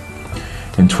games.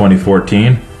 In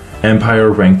 2014,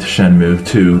 Empire ranked Shenmue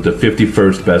 2 the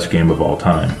 51st best game of all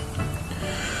time.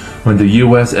 When the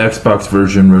US Xbox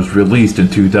version was released in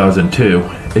 2002,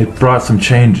 it brought some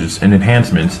changes and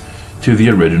enhancements to the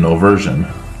original version.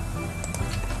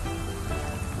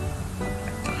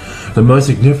 The most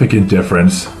significant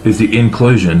difference is the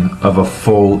inclusion of a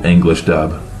full English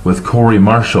dub, with Corey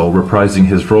Marshall reprising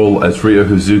his role as Ryo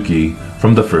Hazuki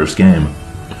from the first game.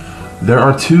 There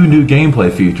are two new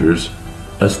gameplay features: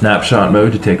 a snapshot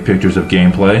mode to take pictures of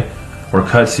gameplay, or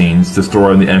cutscenes to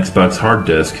store on the Xbox hard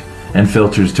disk, and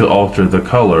filters to alter the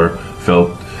color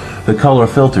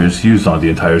filters used on the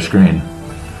entire screen.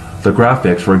 The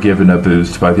graphics were given a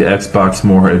boost by the Xbox's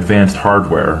more advanced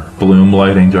hardware, bloom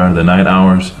lighting during the night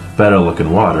hours, better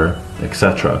looking water,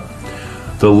 etc.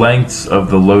 The lengths of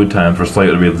the load times were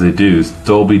slightly reduced.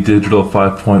 Dolby Digital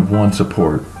 5.1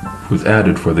 support was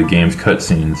added for the game's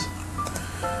cutscenes.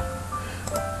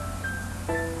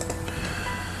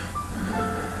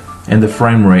 And the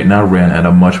frame rate now ran at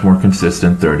a much more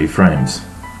consistent 30 frames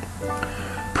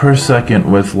per second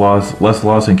with less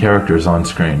loss in characters on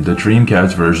screen. The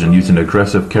Dreamcast version used an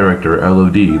aggressive character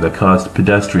LOD that caused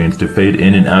pedestrians to fade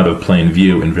in and out of plain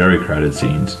view in very crowded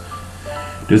scenes.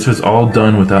 This was all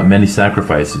done without many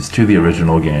sacrifices to the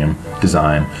original game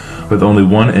design, with only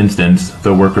one instance,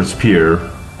 the Workers' Pier,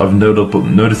 of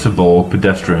noticeable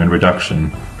pedestrian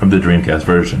reduction from the Dreamcast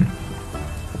version.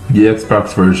 The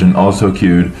Xbox version also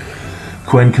cued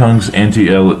Quincunx's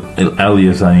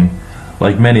anti-aliasing,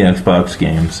 like many Xbox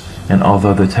games, and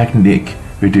although the technique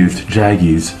reduced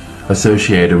jaggies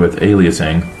associated with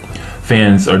aliasing,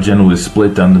 fans are generally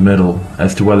split down the middle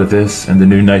as to whether this and the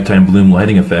new nighttime bloom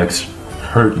lighting effects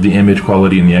hurt the image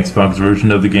quality in the Xbox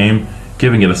version of the game,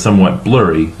 giving it a somewhat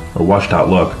blurry or washed out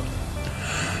look.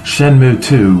 Shenmue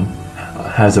 2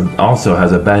 also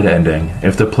has a bad ending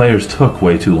if the players took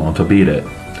way too long to beat it.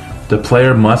 The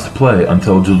player must play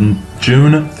until June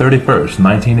 31st,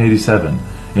 1987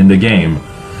 in the game,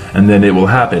 and then it will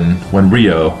happen when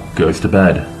Ryo goes to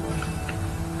bed.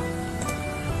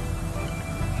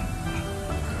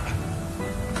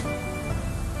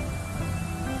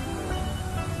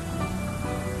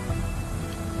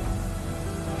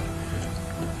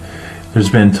 There's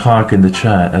been talk in the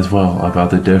chat as well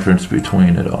about the difference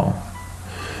between it all.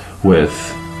 With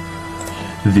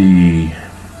the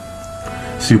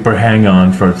Super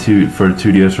Hang-On for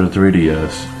 2DS or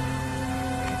 3DS.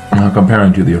 Now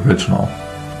comparing to the original.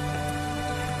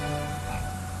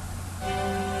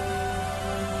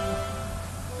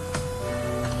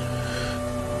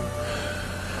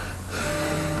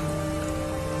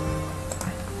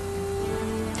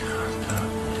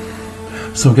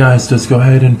 So guys, just go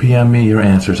ahead and PM me your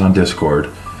answers on Discord.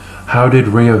 How did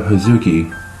Ryo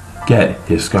Hazuki get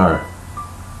his scar?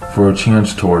 For a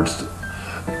chance towards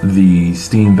the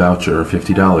Steam voucher of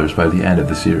 $50 by the end of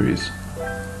the series.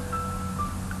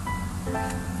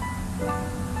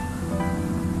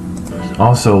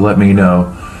 Also, let me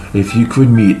know, if you could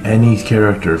meet any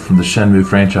character from the Shenmue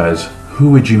franchise, who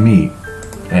would you meet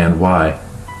and why?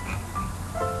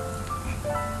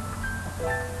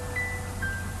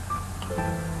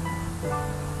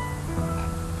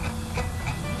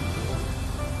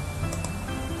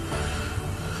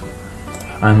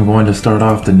 I'm going to start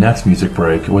off the next music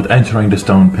break with Entering the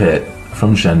Stone Pit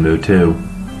from Shenmue 2.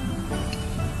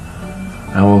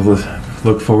 I will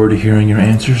look forward to hearing your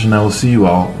answers, and I will see you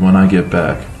all when I get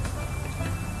back.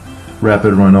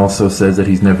 Rapid Run also says that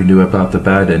he's never knew about the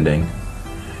bad ending.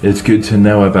 It's good to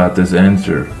know about this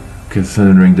answer,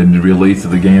 considering the release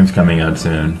of the game's coming out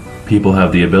soon. People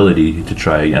have the ability to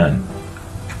try again.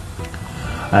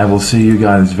 I will see you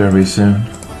guys very soon.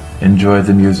 Enjoy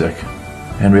the music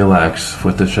and relax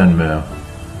with the Shenmue.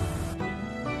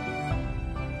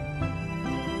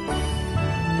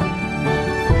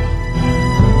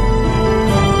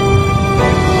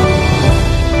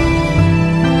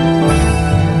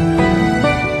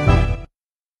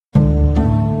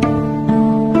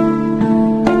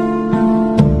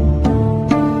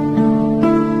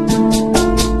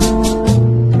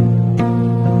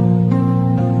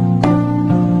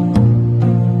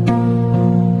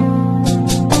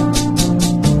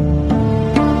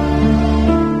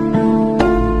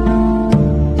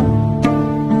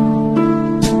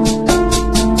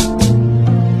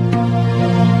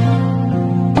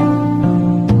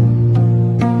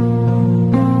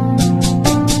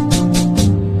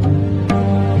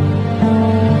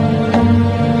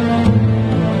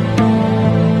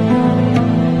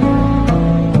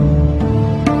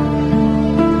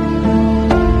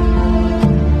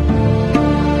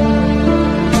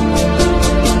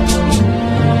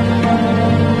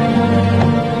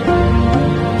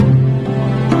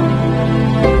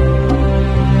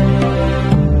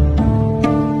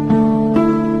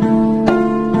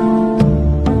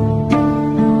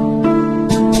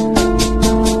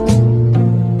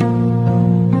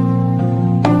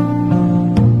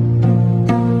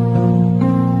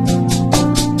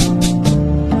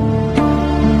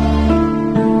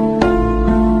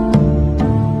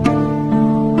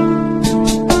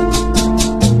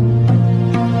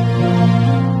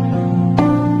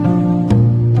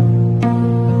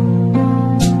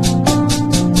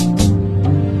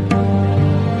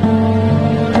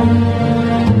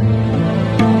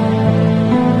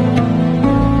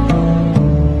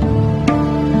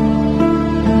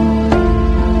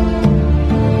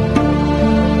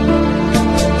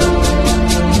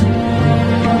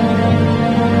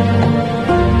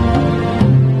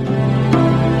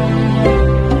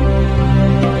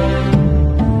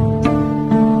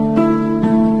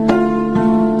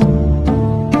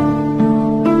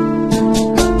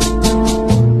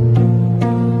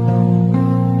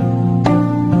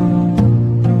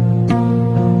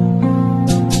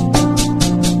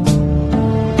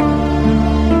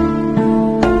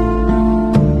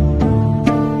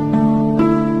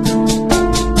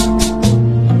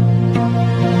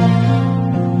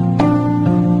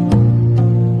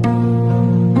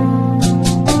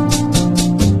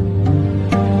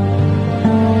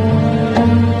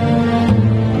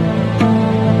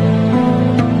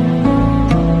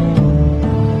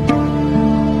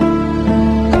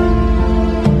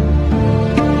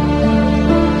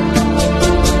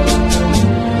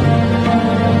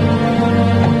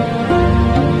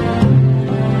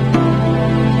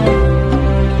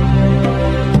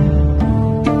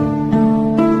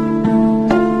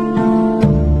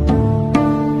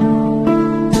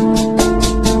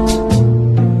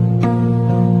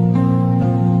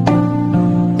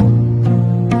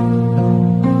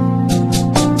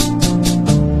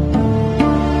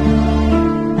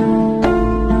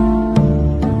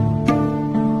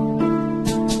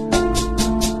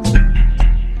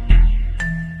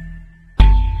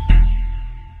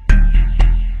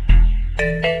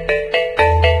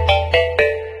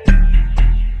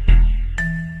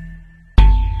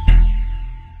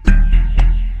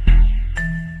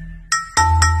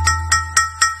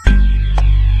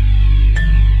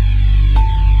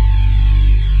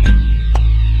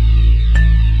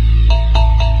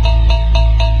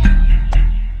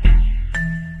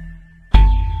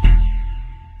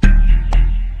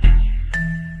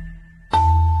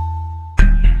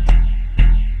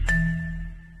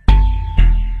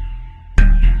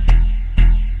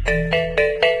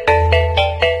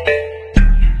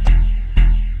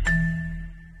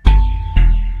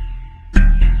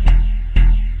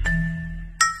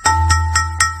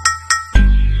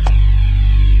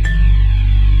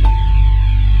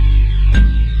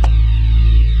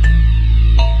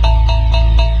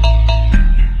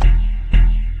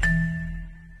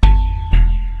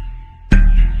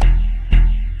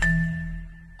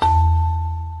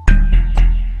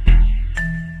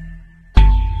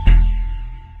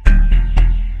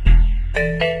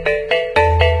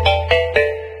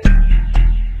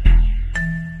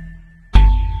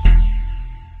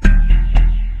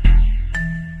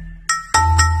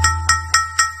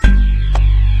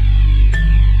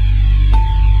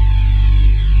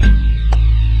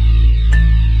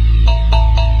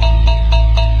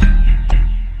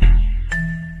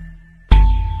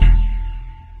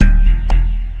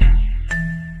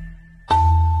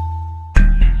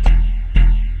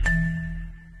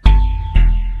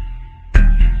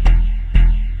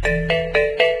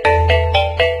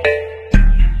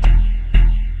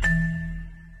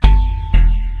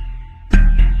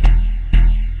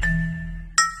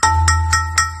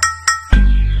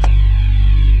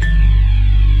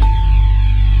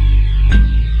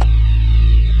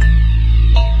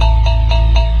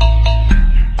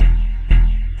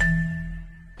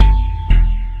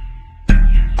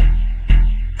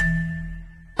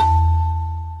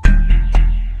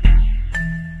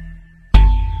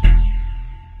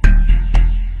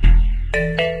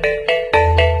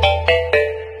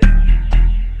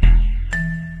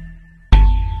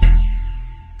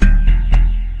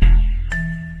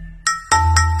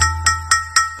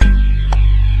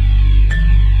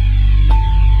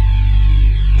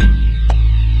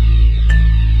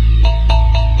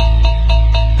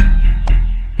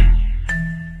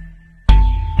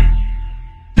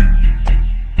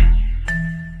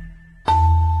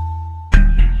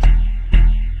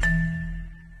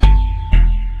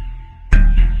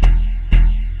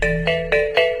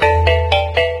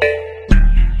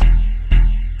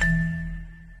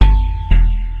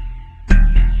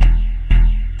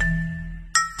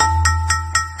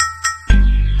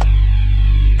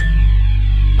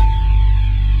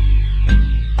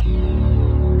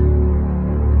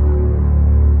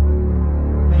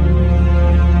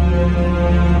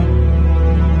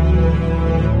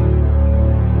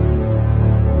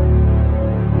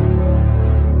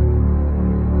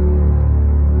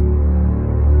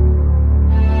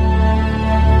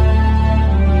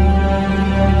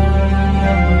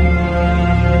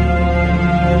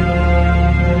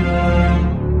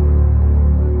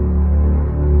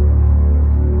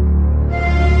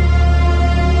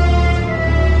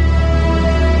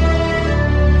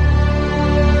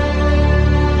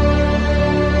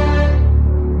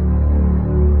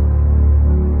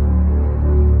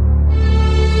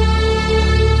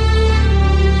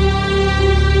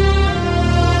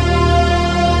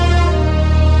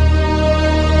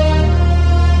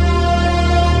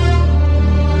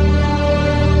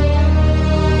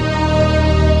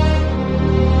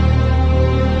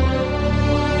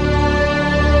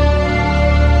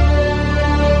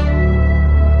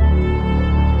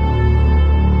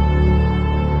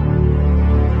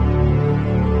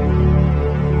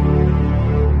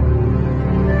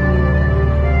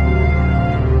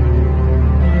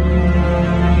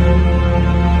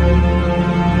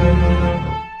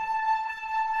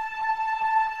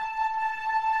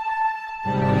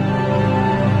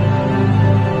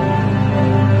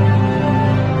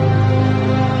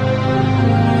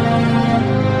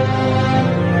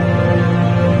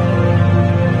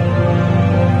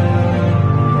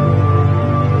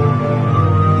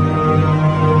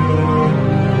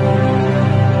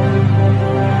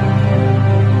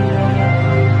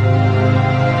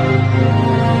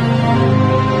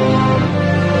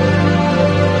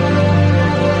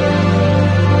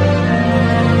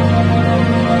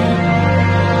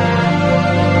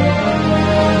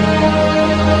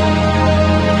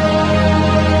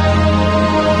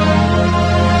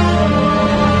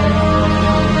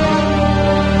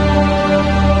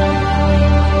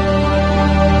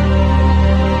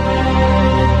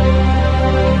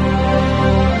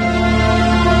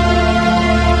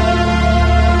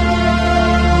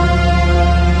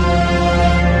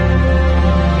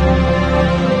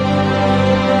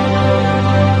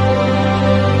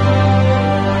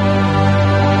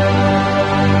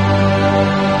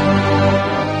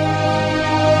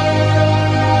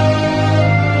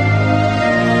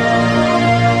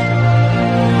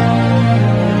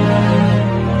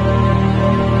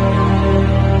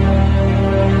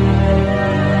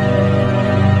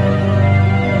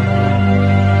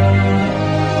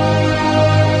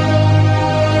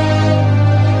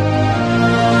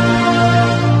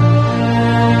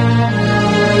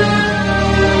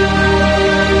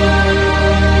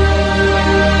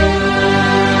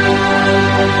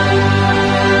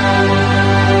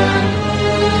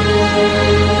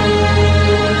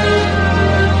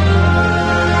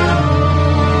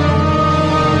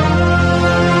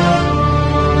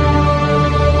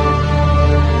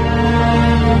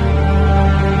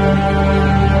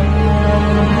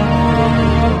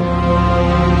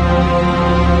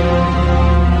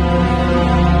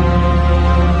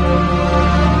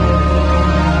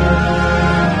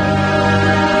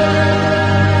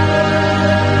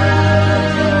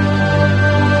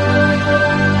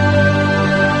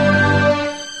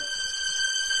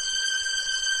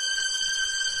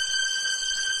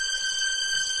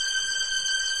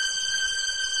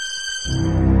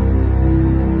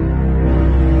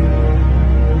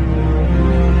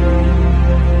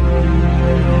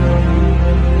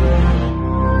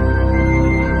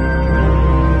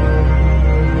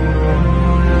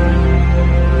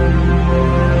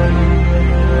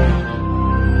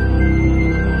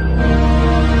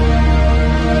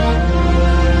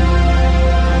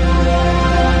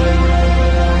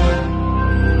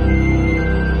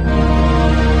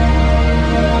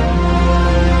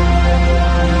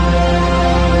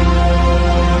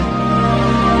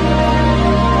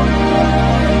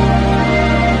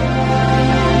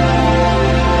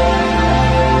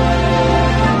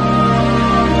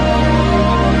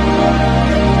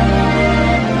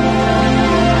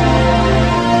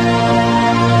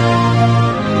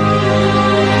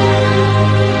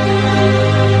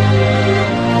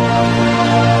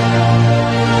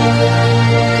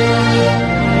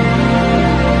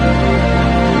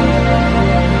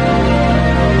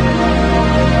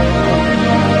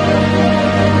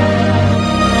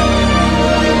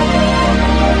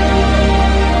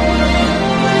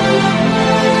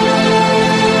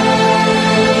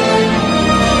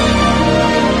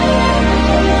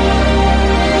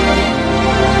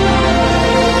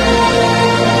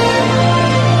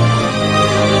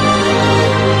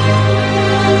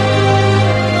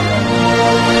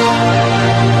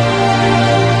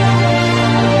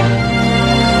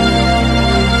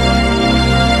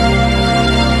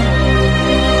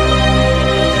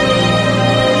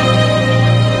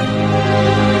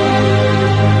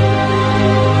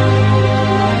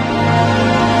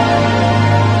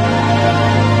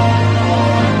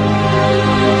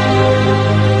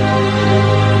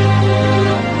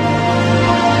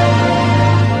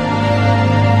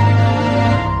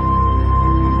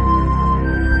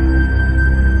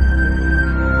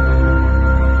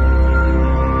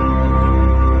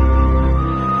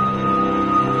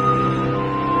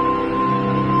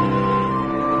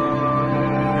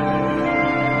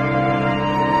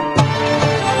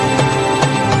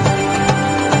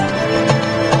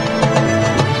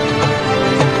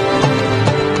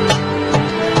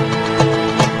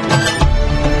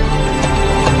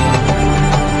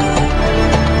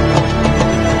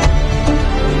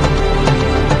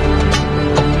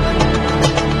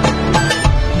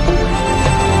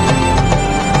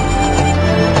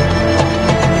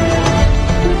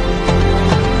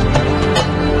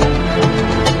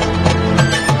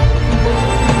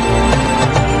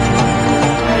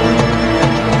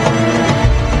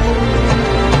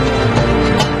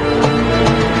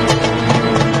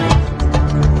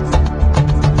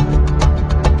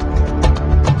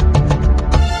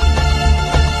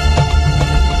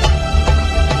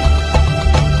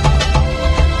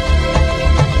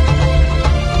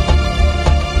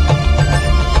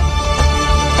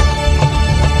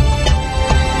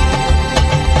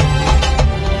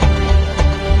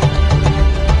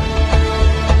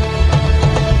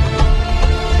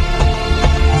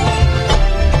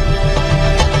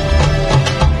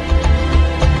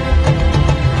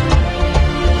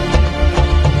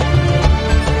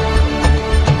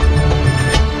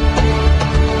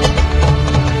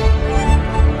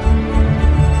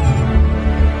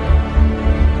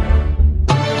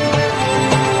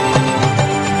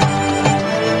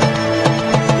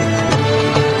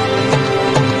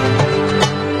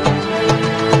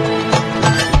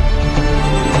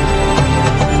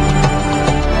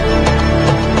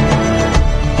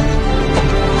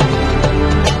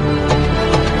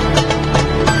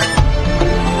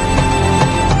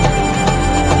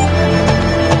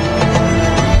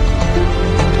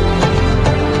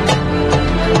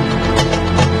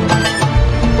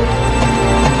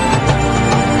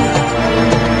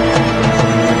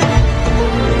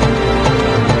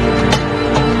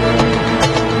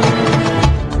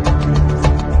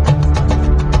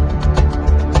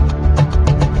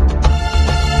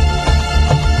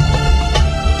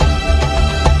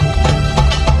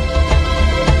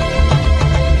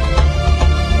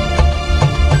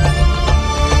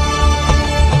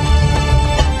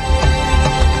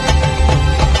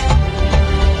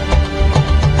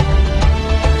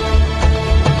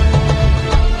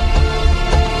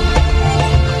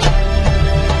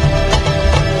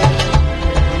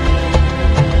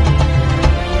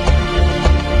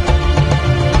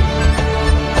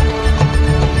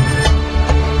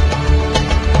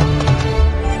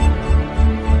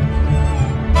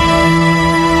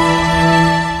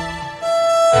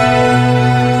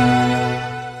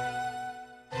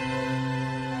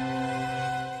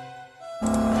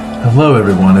 Hello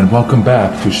everyone and welcome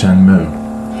back to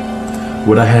Shenmue.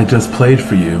 What I had just played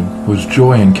for you was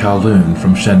Joy in Kowloon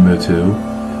from Shenmue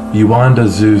 2, Yuanda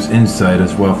Zoo's Insight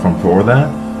as well from For That,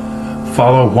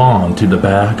 Follow Juan to the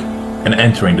back, and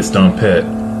Entering the Stone Pit.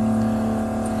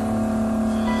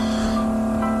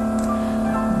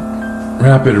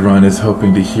 Rapid Run is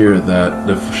hoping to hear that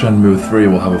the Shenmue 3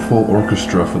 will have a full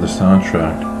orchestra for the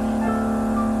soundtrack.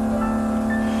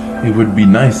 It would be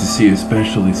nice to see,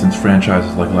 especially since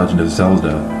franchises like Legend of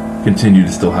Zelda continue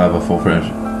to still have a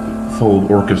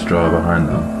full orchestra behind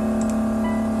them.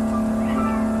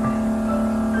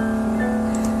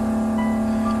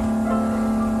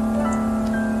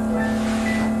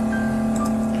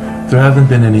 There haven't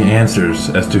been any answers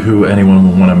as to who anyone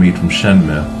will want to meet from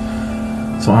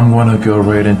Shenmue, so I'm going to go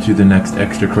right into the next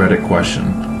extra credit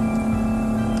question.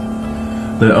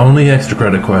 The only extra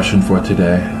credit question for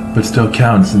today, but still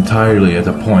counts entirely as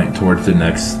a point towards the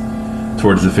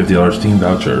 $50 Steam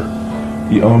voucher.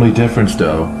 The only difference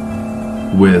though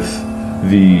with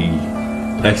the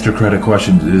extra credit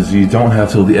questions is you don't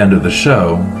have till the end of the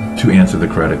show to answer the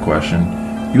credit question.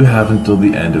 You have until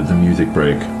the end of the music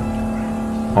break.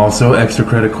 Also, extra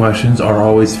credit questions are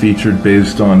always featured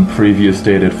based on previous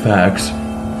stated facts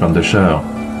from the show.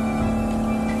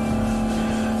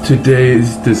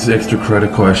 This extra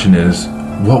credit question is,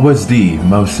 what was the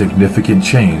most significant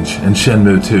change in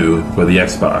Shenmue 2 for the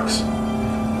Xbox?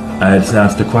 I had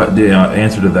announced the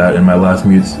answer to that in my last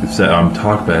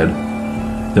talk bed.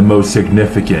 The most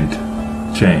significant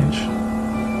change.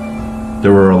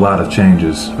 There were a lot of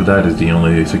changes, but that is the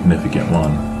only significant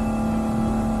one.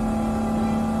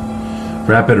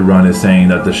 Rapid Run is saying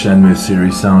that the Shenmue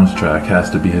series soundtrack has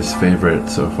to be his favorite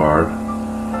so far.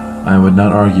 I would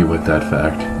not argue with that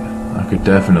fact. I could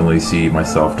definitely see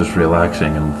myself just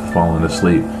relaxing and falling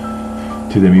asleep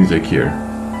to the music here.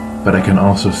 But I can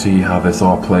also see how this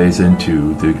all plays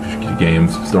into the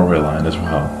game's storyline as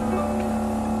well.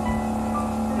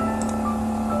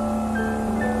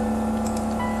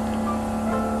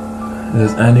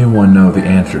 Does anyone know the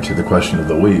answer to the question of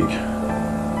the week?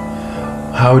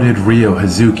 How did Ryo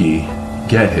Hazuki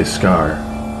get his scar?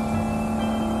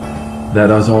 That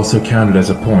is also counted as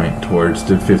a point towards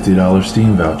the $50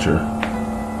 Steam voucher.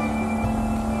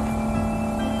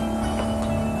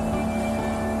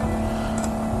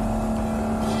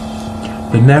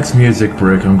 The next music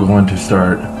break I'm going to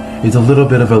start is a little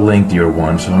bit of a lengthier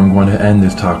one, so I'm going to end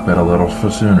this talk bed a little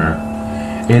sooner.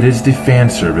 It is the fan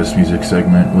service music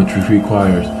segment, which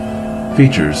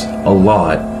features a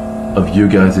lot of you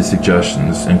guys'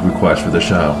 suggestions and requests for the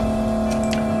show.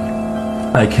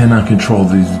 I cannot control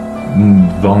the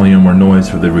volume or noise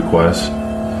for the requests,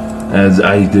 as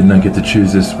I did not get to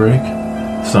choose this break.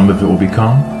 Some of it will be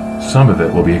calm, some of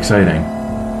it will be exciting.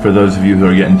 For those of you who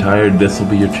are getting tired, this will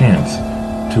be your chance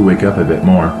to wake up a bit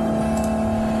more.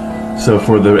 So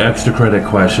for the extra credit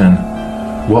question,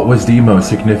 what was the most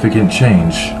significant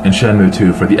change in Shenmue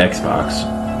 2 for the Xbox?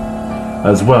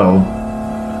 As well,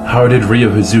 how did Ryo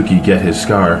Hazuki get his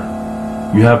scar?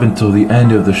 You have until the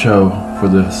end of the show for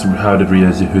the how did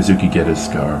Ryo Hazuki get his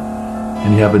scar?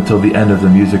 And you have until the end of the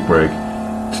music break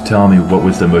to tell me what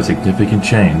was the most significant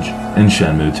change in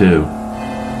Shenmue 2.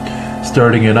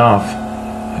 Starting it off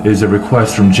is a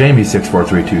request from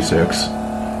Jamie64326.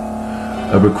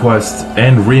 A request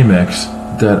and remix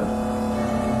that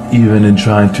even in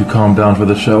trying to calm down for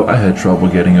the show, I had trouble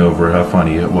getting over how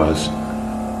funny it was.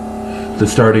 The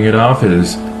starting it off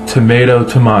is Tomato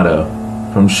Tomato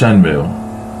from Shenmue,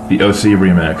 the OC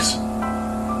remix.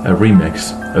 A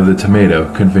remix of the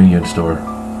Tomato convenience store.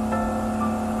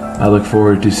 I look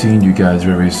forward to seeing you guys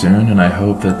very soon, and I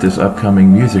hope that this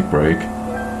upcoming music break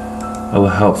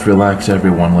helps relax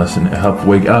everyone help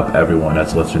wake up everyone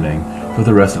that's listening for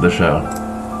the rest of the show.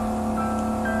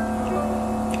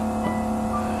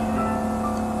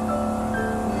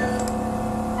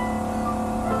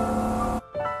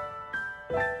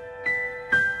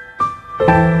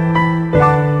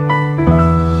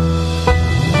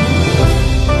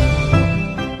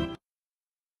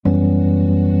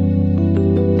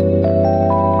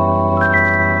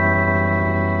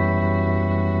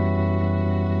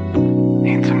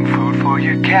 Need some food for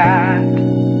your cat,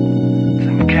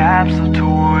 some capsule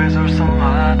toys or some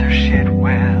other shit.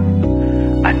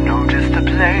 Well, I know just the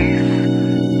place.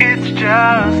 It's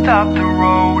just up the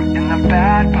road in the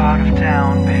bad part of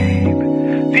town, babe.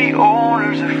 The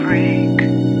owner's a freak,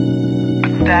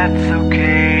 but that's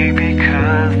okay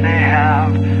because they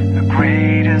have the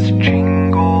greatest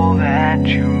jingle that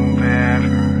you've ever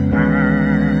heard.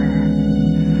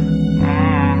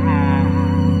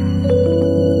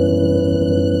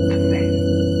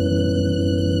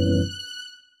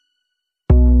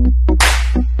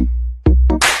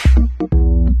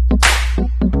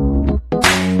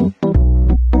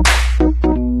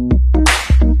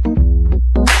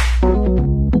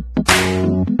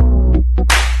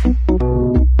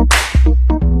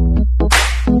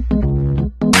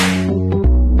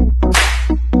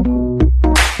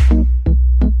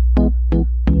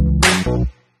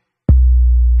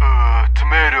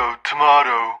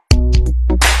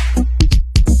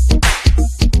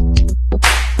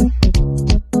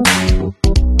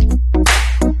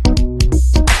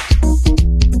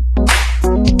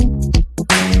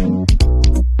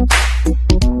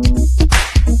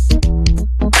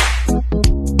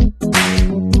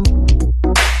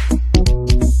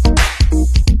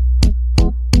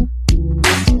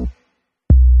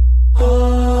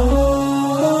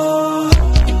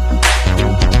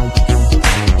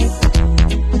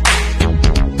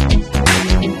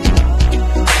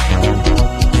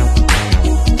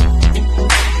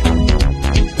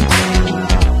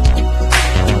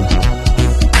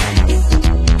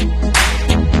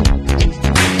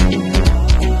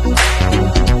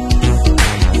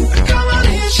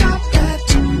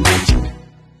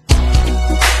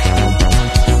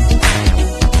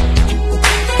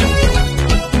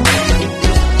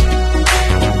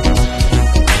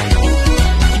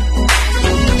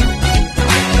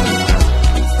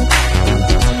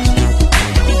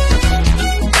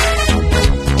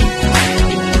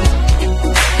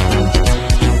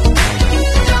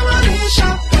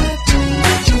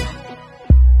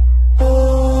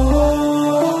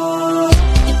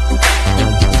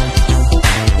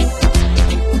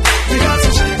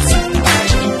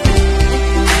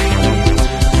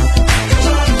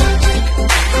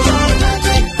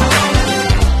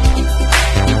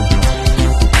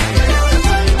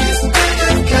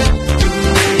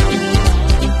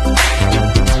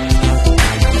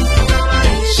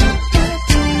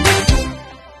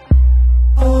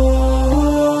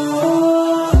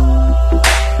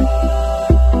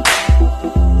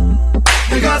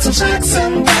 got some snacks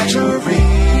and batteries.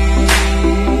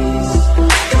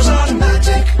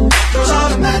 Goes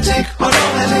automatic,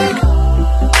 automatic.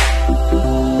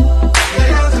 They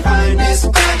are the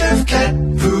finest brand of cat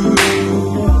food.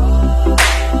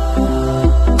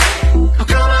 Oh,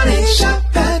 come on in,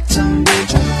 shop at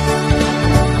Tomato.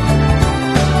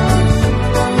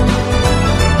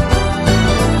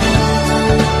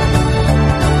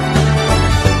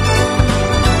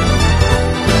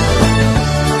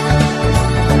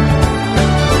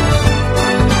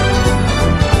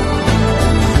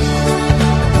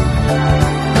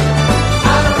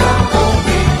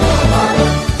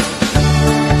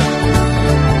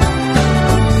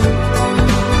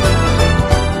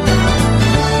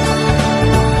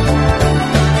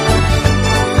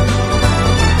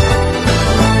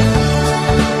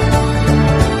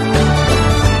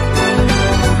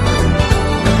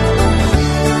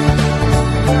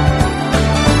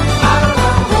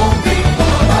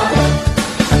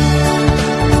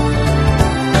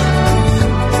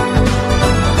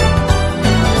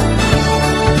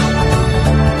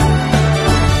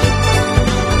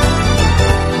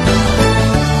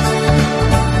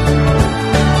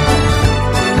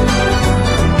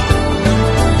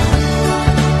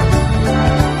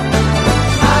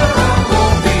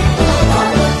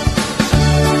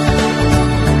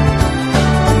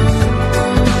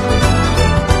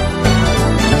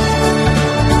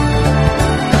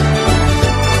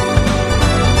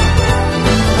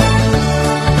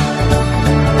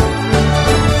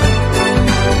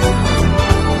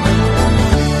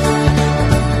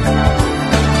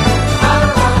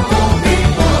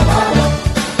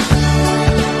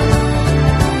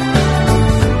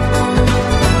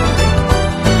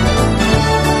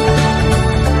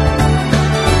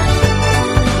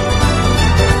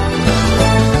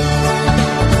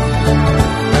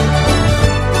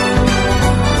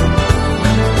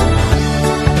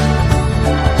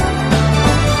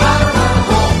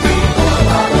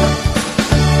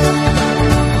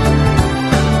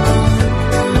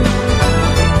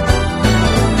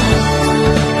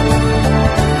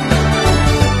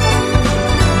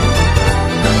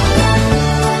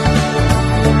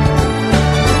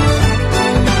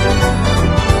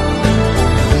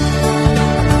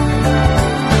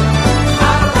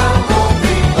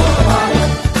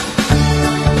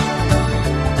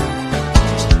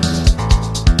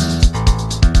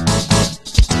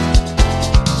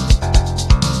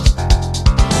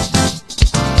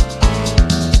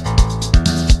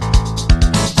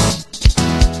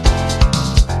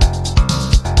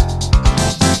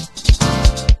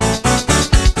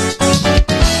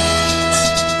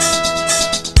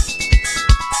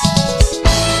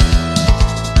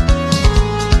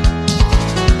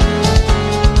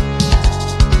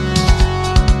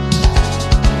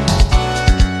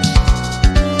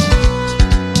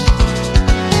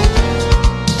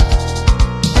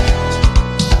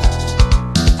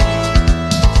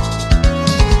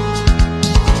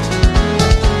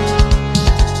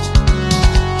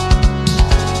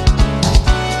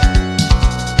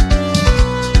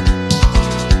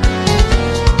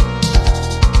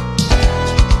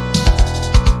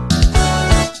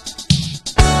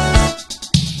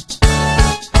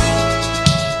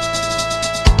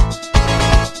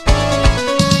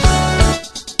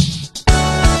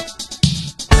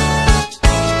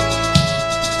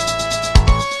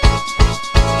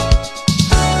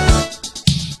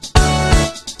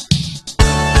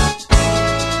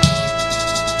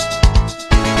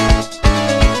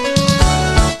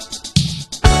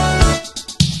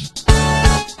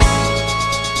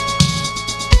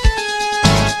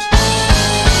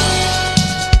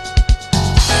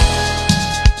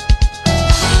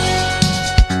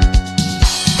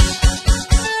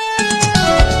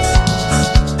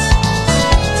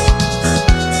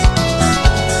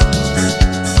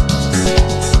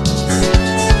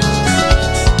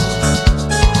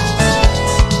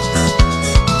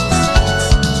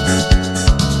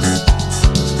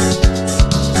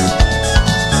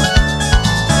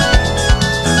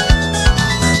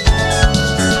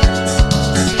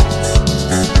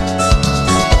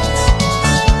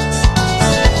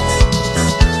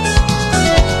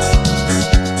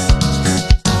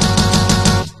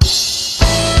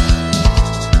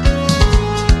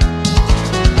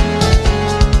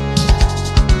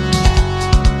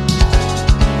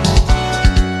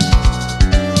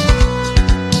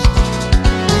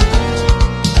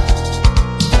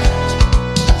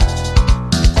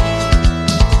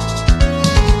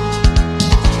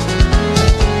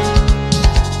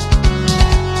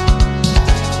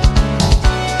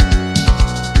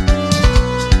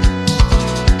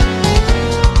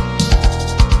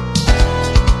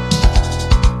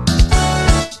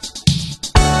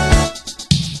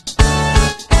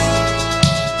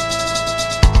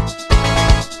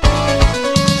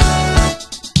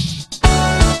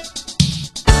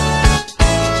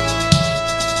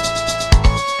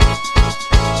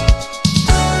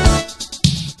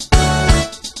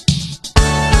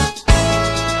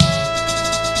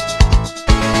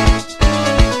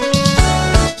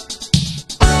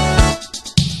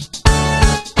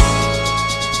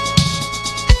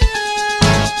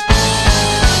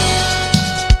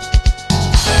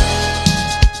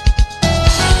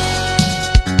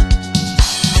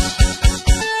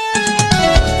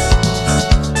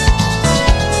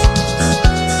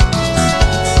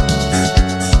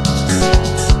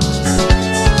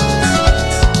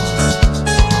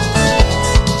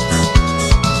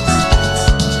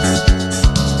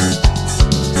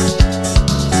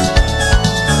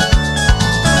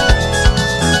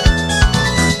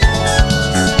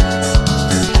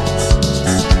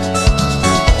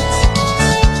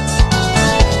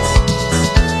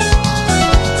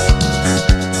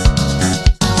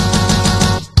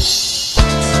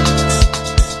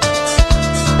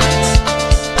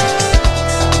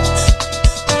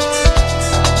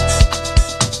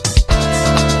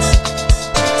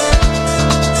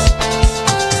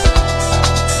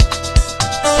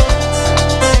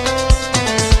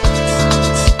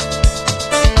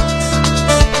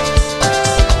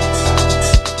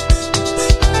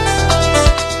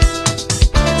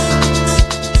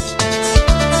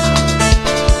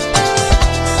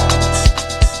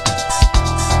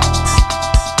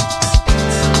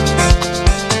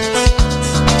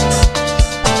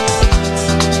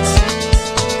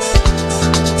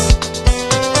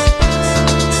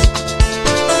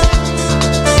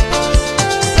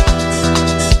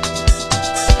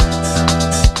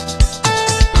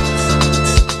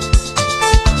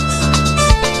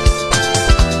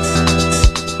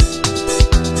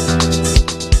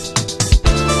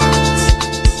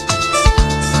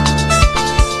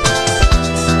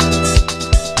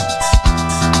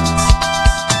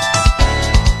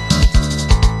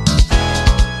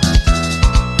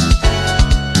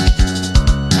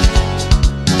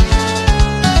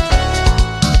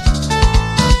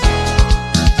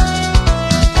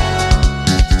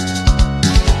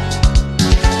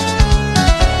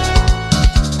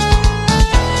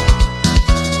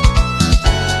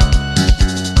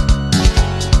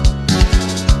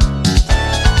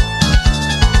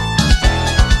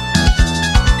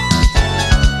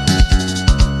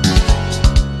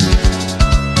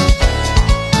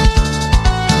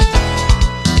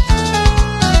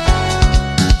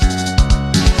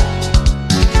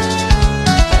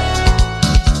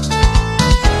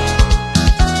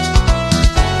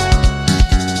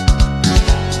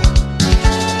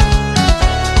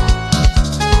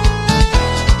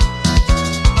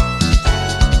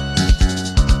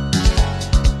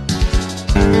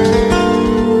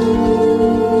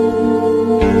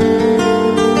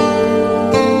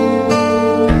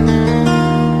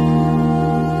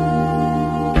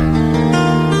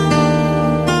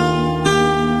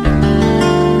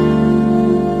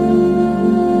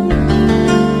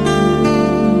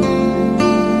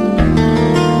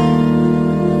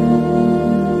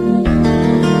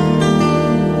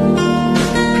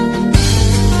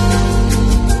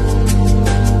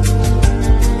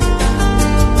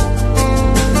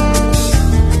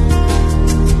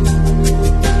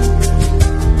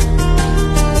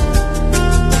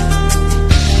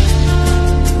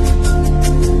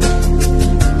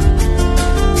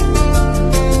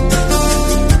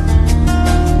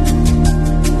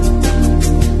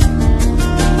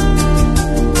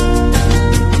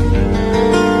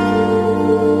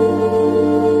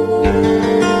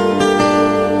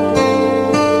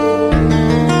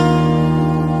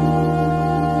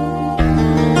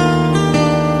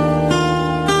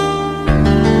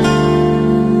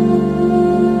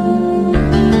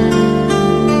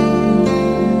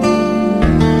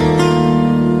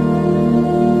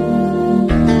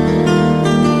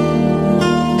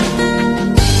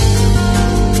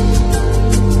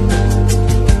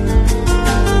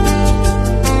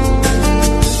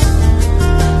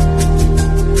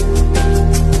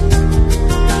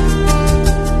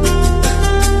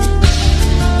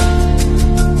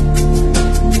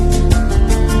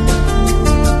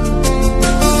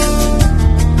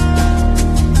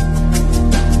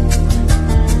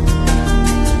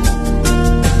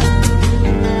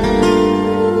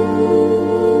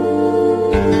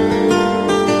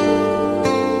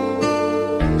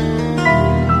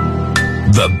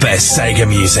 best Sega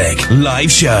music,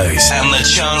 live shows, and the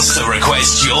chance to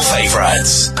request your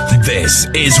favorites. This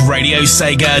is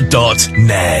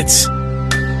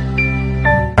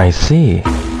RadioSega.net. I see.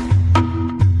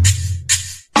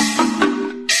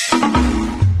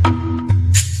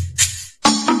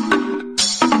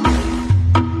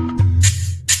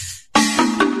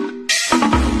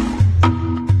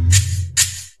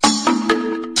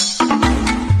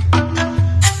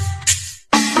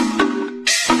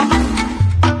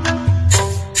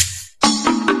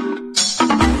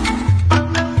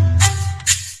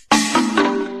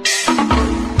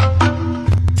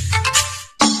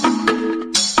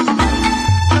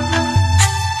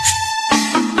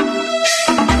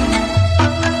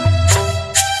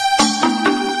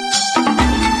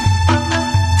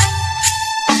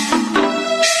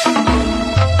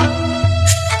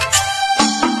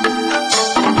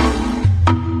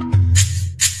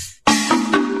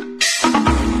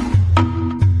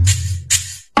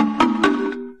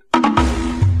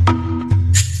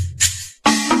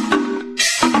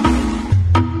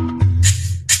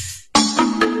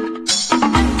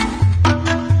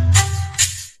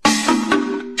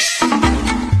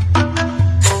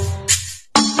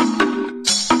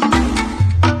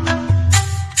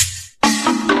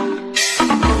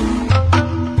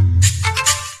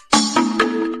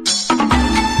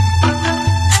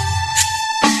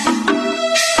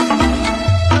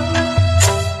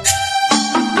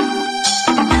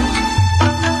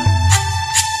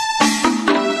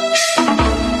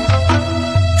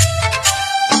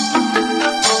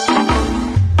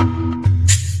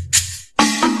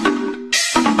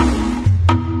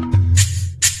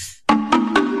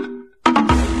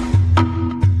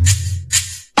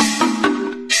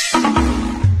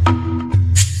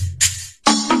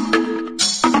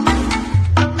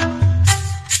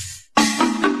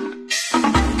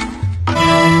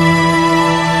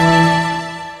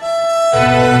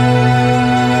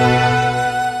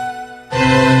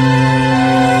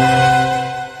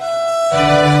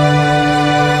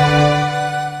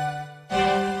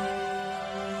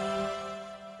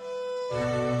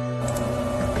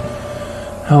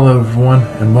 Hello everyone,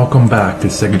 and welcome back to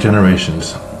Sega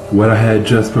Generations. What I had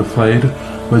just played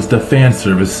was the fan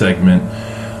service segment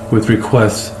with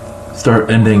requests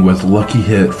start ending with Lucky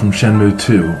Hit from Shenmue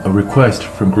 2, a request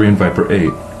from Green Viper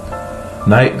 8.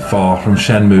 Nightfall from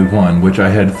Shenmue 1, which I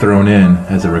had thrown in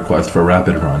as a request for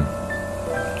Rapid Run.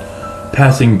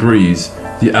 Passing Breeze,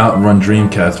 the Outrun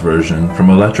Dreamcast version from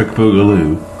Electric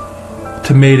Boogaloo.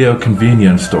 Tomato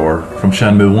Convenience Store from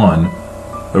Shenmue 1,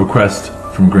 a request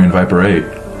from Green Viper 8.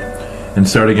 And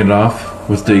starting it off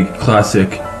was the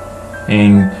classic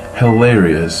and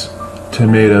hilarious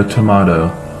Tomato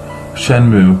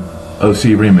Shenmue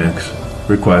OC Remix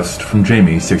request from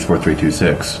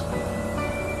Jamie64326.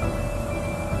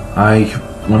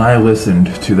 When I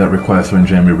listened to that request when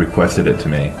Jamie requested it to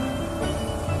me,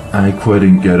 I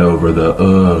couldn't get over the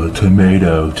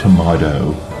tomato.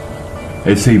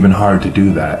 It's even hard to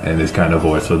do that in this kind of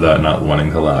voice without not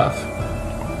wanting to laugh.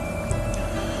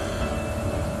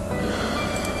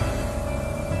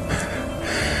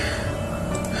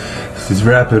 His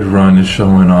Rapid Run is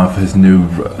showing off his new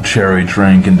cherry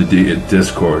drink in the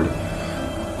Discord,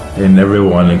 and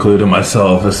everyone, including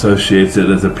myself, associates it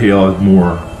as appeal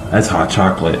more as hot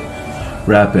chocolate.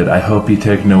 Rapid, I hope you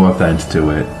take no offense to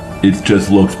it. It just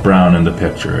looks brown in the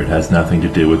picture. It has nothing to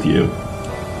do with you.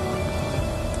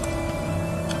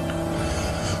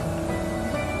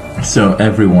 So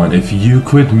everyone, if you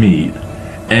could meet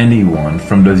anyone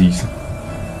from the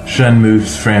Shenmue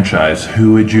franchise,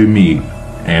 who would you meet?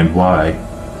 And why?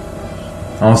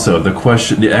 Also,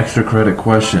 the extra credit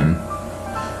question: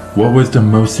 what was the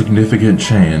most significant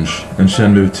change in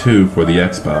Shenmue 2 for the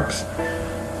Xbox?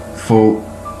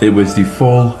 It was the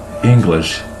full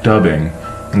English dubbing,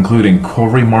 including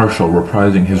Corey Marshall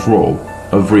reprising his role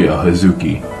of Ryo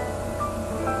Hazuki.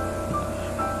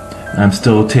 I'm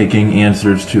still taking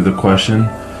answers to the question: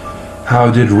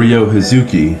 how did Ryo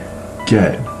Hazuki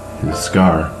get his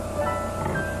scar?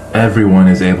 Everyone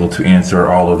is able to answer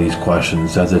all of these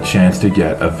questions as a chance to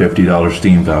get a $50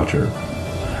 Steam voucher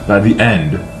by the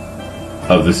end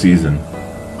of the season.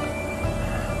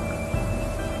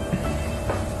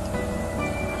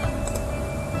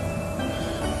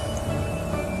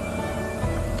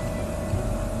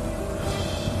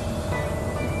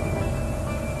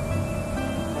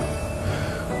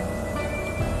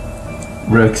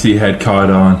 Rexy had caught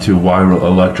on to viral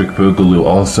Electric Boogaloo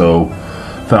also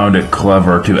found it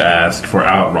clever to ask for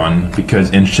Outrun, because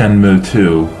in Shenmue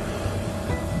 2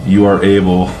 you are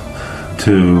able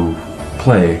to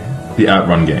play the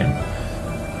Outrun game.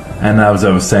 And as I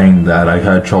was saying that, I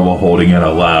had trouble holding in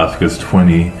a laugh because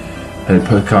 20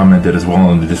 had commented as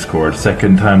well in the Discord.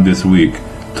 Second time this week,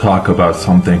 talk about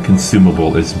something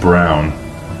consumable is brown.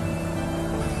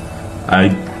 I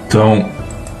don't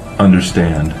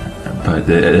understand, but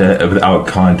without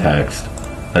context,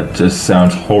 that just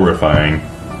sounds horrifying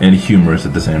and humorous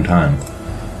at the same time.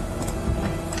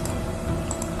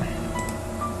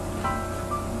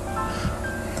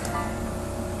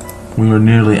 We were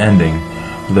nearly ending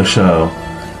the show,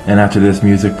 and after this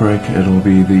music break, it'll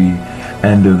be the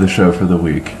end of the show for the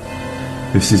week.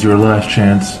 This is your last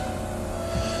chance.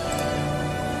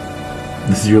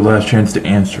 This is your last chance to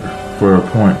answer for a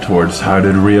point towards how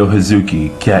did Ryo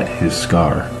Hazuki get his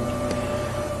scar.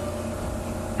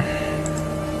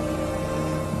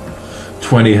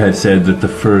 20 had said that the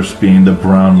first being the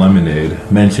brown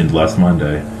lemonade mentioned last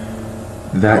Monday.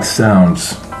 That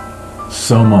sounds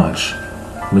so much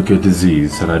like a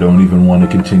disease that I don't even want to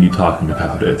continue talking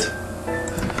about it.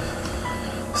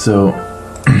 So,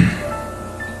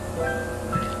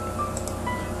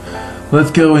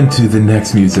 let's go into the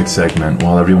next music segment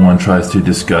while everyone tries to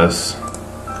discuss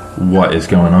what is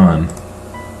going on.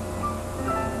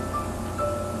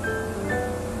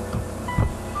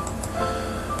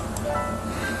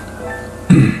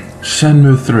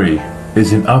 Shenmue 3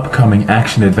 is an upcoming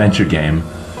action-adventure game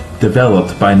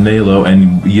developed by Nalo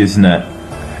and Yznet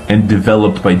and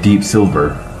developed by Deep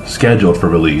Silver, scheduled for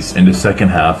release in the second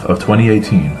half of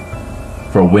 2018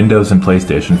 for Windows and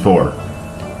PlayStation 4.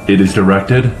 It is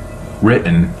directed,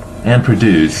 written, and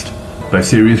produced by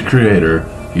series creator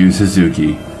Yu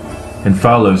Suzuki and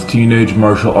follows teenage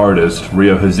martial artist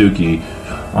Ryo Hazuki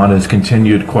on his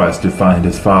continued quest to find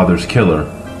his father's killer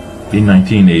in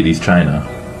 1980s China.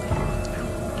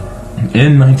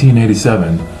 In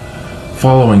 1987,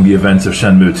 following the events of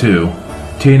Shenmue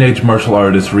 2, teenage martial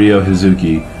artist Ryo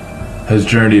Hazuki has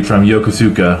journeyed from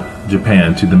Yokosuka,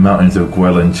 Japan to the mountains of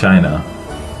Guilin, China,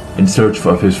 in search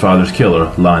of his father's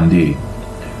killer, Lan Di.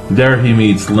 There he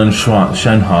meets Lin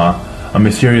Shenhua, a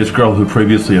mysterious girl who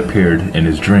previously appeared in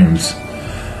his dreams.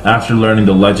 After learning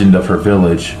the legend of her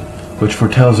village, which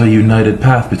foretells a united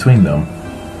path between them,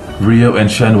 Ryo and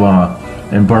Shenhua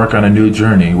embark on a new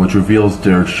journey which reveals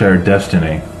their shared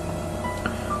destiny.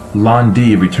 Lan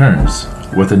Di returns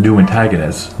with a new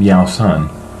antagonist, Yao Sun.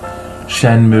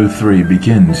 Shenmue 3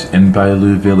 begins in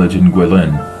Bailu village in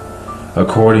Guilin.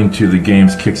 According to the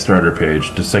game's Kickstarter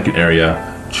page, the second area,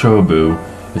 Chobu,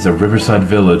 is a riverside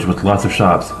village with lots of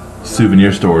shops,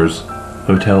 souvenir stores,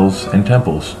 hotels, and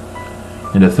temples.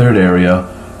 In the third area,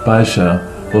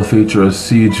 Baisha, will feature a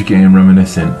siege game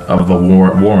reminiscent of the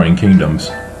Warring Kingdoms.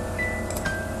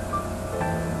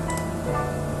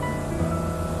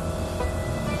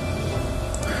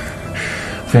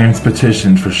 Fans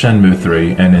petitioned for Shenmue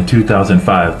 3, and in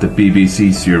 2005, the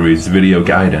BBC series Video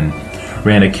Gaiden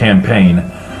ran a campaign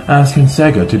asking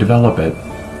Sega to develop it.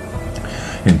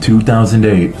 In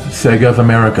 2008, Sega of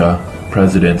America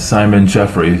President Simon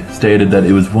Jeffrey stated that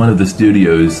it was one of the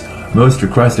studio's most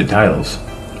requested titles.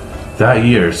 That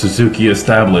year, Suzuki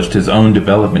established his own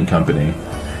development company,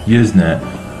 Yznet,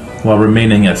 while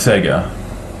remaining at Sega.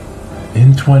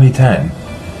 In 2010,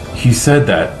 he said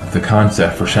that the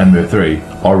concept for Shenmue 3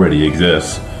 already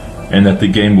exists, and that the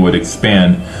game would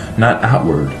expand not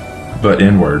outward, but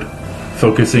inward,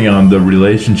 focusing on the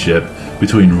relationship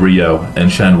between Ryo and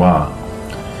Shenhua.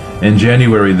 In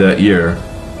January that year,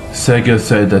 Sega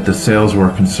said that those sales were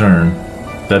a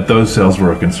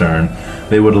concern,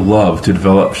 they would love to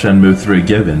develop Shenmue 3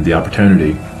 given the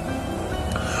opportunity.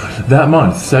 That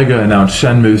month, Sega announced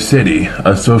Shenmue City,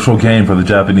 a social game for the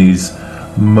Japanese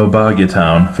Mobage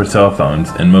Town for cell phones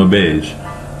and Mobage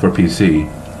for PC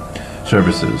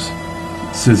services.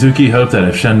 Suzuki hoped that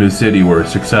if Shenmue City were a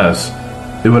success,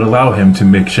 it would allow him to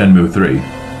make Shenmue 3.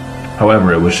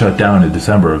 However, it was shut down in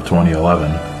December of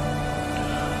 2011.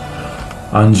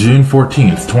 On June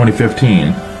 14th,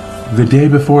 2015, the day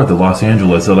before the Los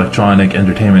Angeles Electronic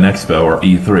Entertainment Expo, or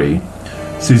E3,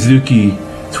 Suzuki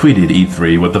tweeted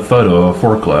E3 with a photo of a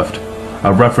forklift,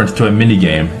 a reference to a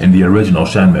minigame in the original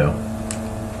Shenmue,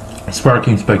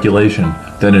 sparking speculation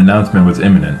that an announcement was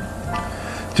imminent.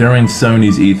 During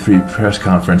Sony's E3 press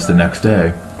conference the next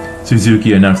day,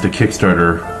 Suzuki announced a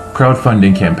Kickstarter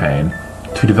crowdfunding campaign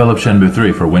to develop Shenmue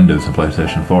 3 for Windows and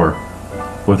PlayStation 4,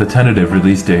 with a tentative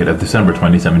release date of December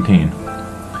 2017.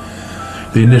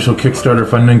 The initial Kickstarter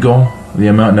funding goal, the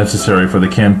amount necessary for the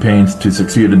campaigns to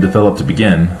succeed and develop to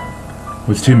begin,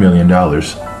 was $2 million.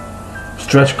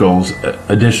 Stretch goals,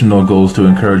 additional goals to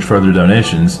encourage further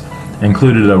donations,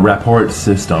 included a rapport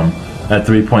system at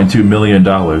 $3.2 million,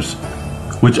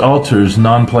 which alters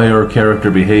non-player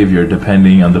character behavior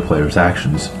depending on the player's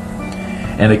actions.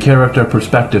 and a character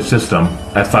perspective system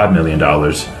at $5 million,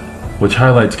 which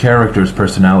highlights characters'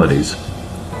 personalities.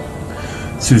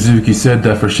 Suzuki said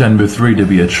that for Shenmue 3 to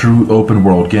be a true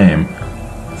open-world game,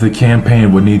 the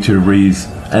campaign would need to raise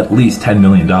at least $10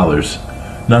 million.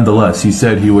 Nonetheless, he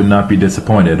said he would not be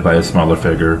disappointed by a smaller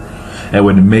figure and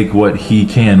would make what he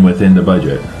can within the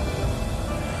budget.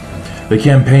 The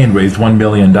campaign raised $1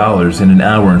 million in an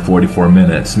hour and 44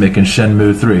 minutes, making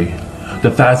Shenmue 3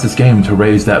 the fastest game to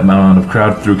raise that amount of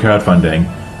through crowdfunding,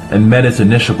 and met its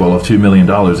initial goal of $2 million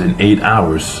in 8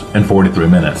 hours and 43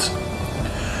 minutes,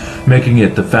 making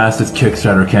it the fastest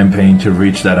Kickstarter campaign to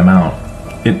reach that amount.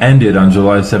 It ended on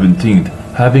July 17th,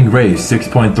 having raised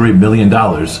 $6.3 million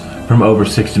from over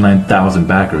 69,000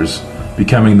 backers,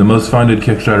 becoming the most funded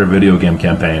Kickstarter video game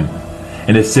campaign,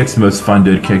 and its 6th most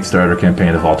funded Kickstarter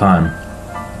campaign of all time.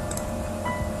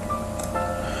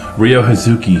 Ryo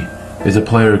Hazuki is a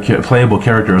playable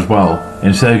character as well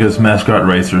in Sega's mascot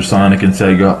racer Sonic and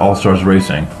Sega All-Stars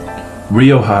Racing.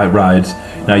 Ryo rides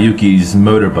Naoki's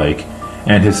motorbike,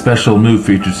 and his special move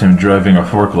features him driving a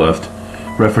forklift,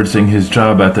 referencing his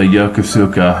job at the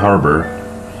Yokosuka Harbor.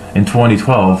 In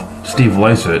 2012, Steve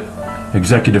Lysett,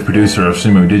 executive producer of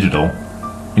Sumo Digital,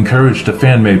 encouraged a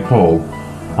fan-made poll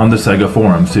on the Sega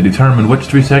forums to determine which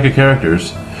 3 Sega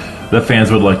characters the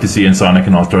fans would like to see in Sonic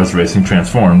and All-Stars Racing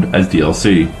Transformed as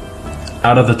DLC.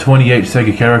 Out of the 28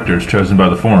 Sega characters chosen by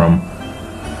the forum,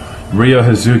 Ryo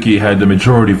Hazuki had the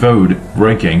majority vote,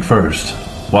 ranking first,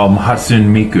 while Hatsune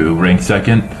Miku ranked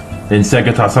second, and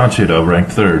Segata Sanshiro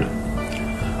ranked third.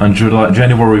 On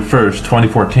January 1st,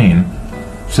 2014,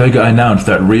 Sega announced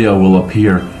that Ryo will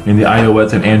appear in the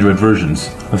iOS and Android versions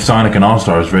of Sonic and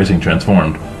All-Stars Racing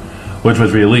Transformed, which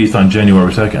was released on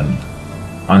January 2nd.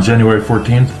 On January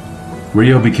 14th,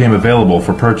 Ryo became available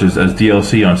for purchase as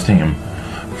DLC on Steam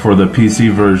for the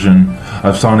PC version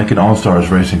of Sonic and All-Stars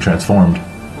Racing Transformed.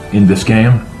 In this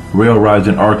game, Ryo rides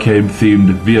an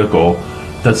arcade-themed vehicle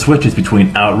that switches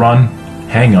between Outrun,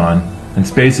 Hang-On, and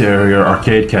Space Area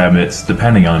arcade cabinets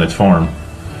depending on its form.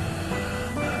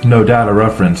 No doubt a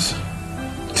reference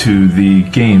to the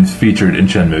games featured in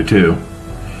Shenmue 2.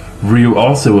 Ryu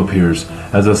also appears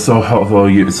as a solo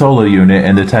unit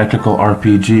in the tactical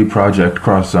RPG Project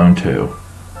Cross Zone 2.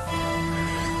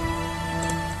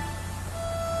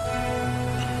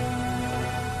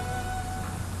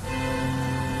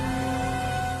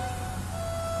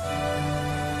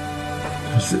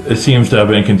 It seems to have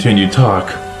been continued talk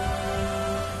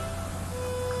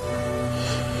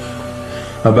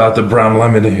about the brown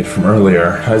lemonade from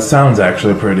earlier. It sounds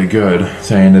actually pretty good,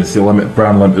 saying it's the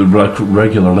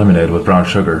regular lemonade with brown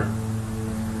sugar.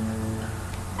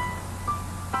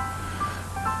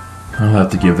 I'll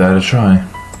have to give that a try.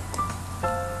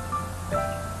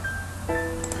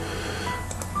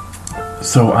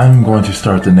 So I'm going to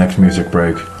start the next music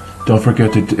break. Don't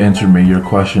forget to answer me your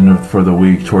question for the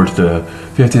week towards the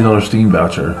 $50 Steam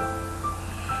voucher.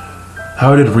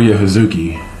 How did Ryo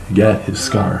Hazuki get his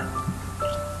scar?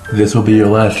 This will be your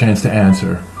last chance to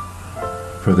answer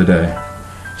for the day.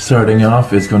 Starting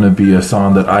off is going to be a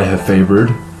song that I have favored,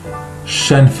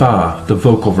 Shenfa, the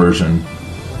vocal version,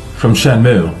 from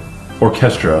Shenmue,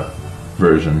 orchestra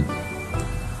version.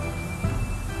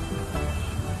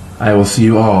 I will see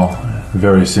you all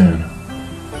very soon.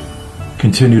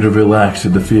 Continue to relax to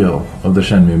the feel of the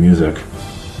Shenmue music,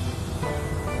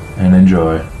 and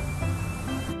enjoy.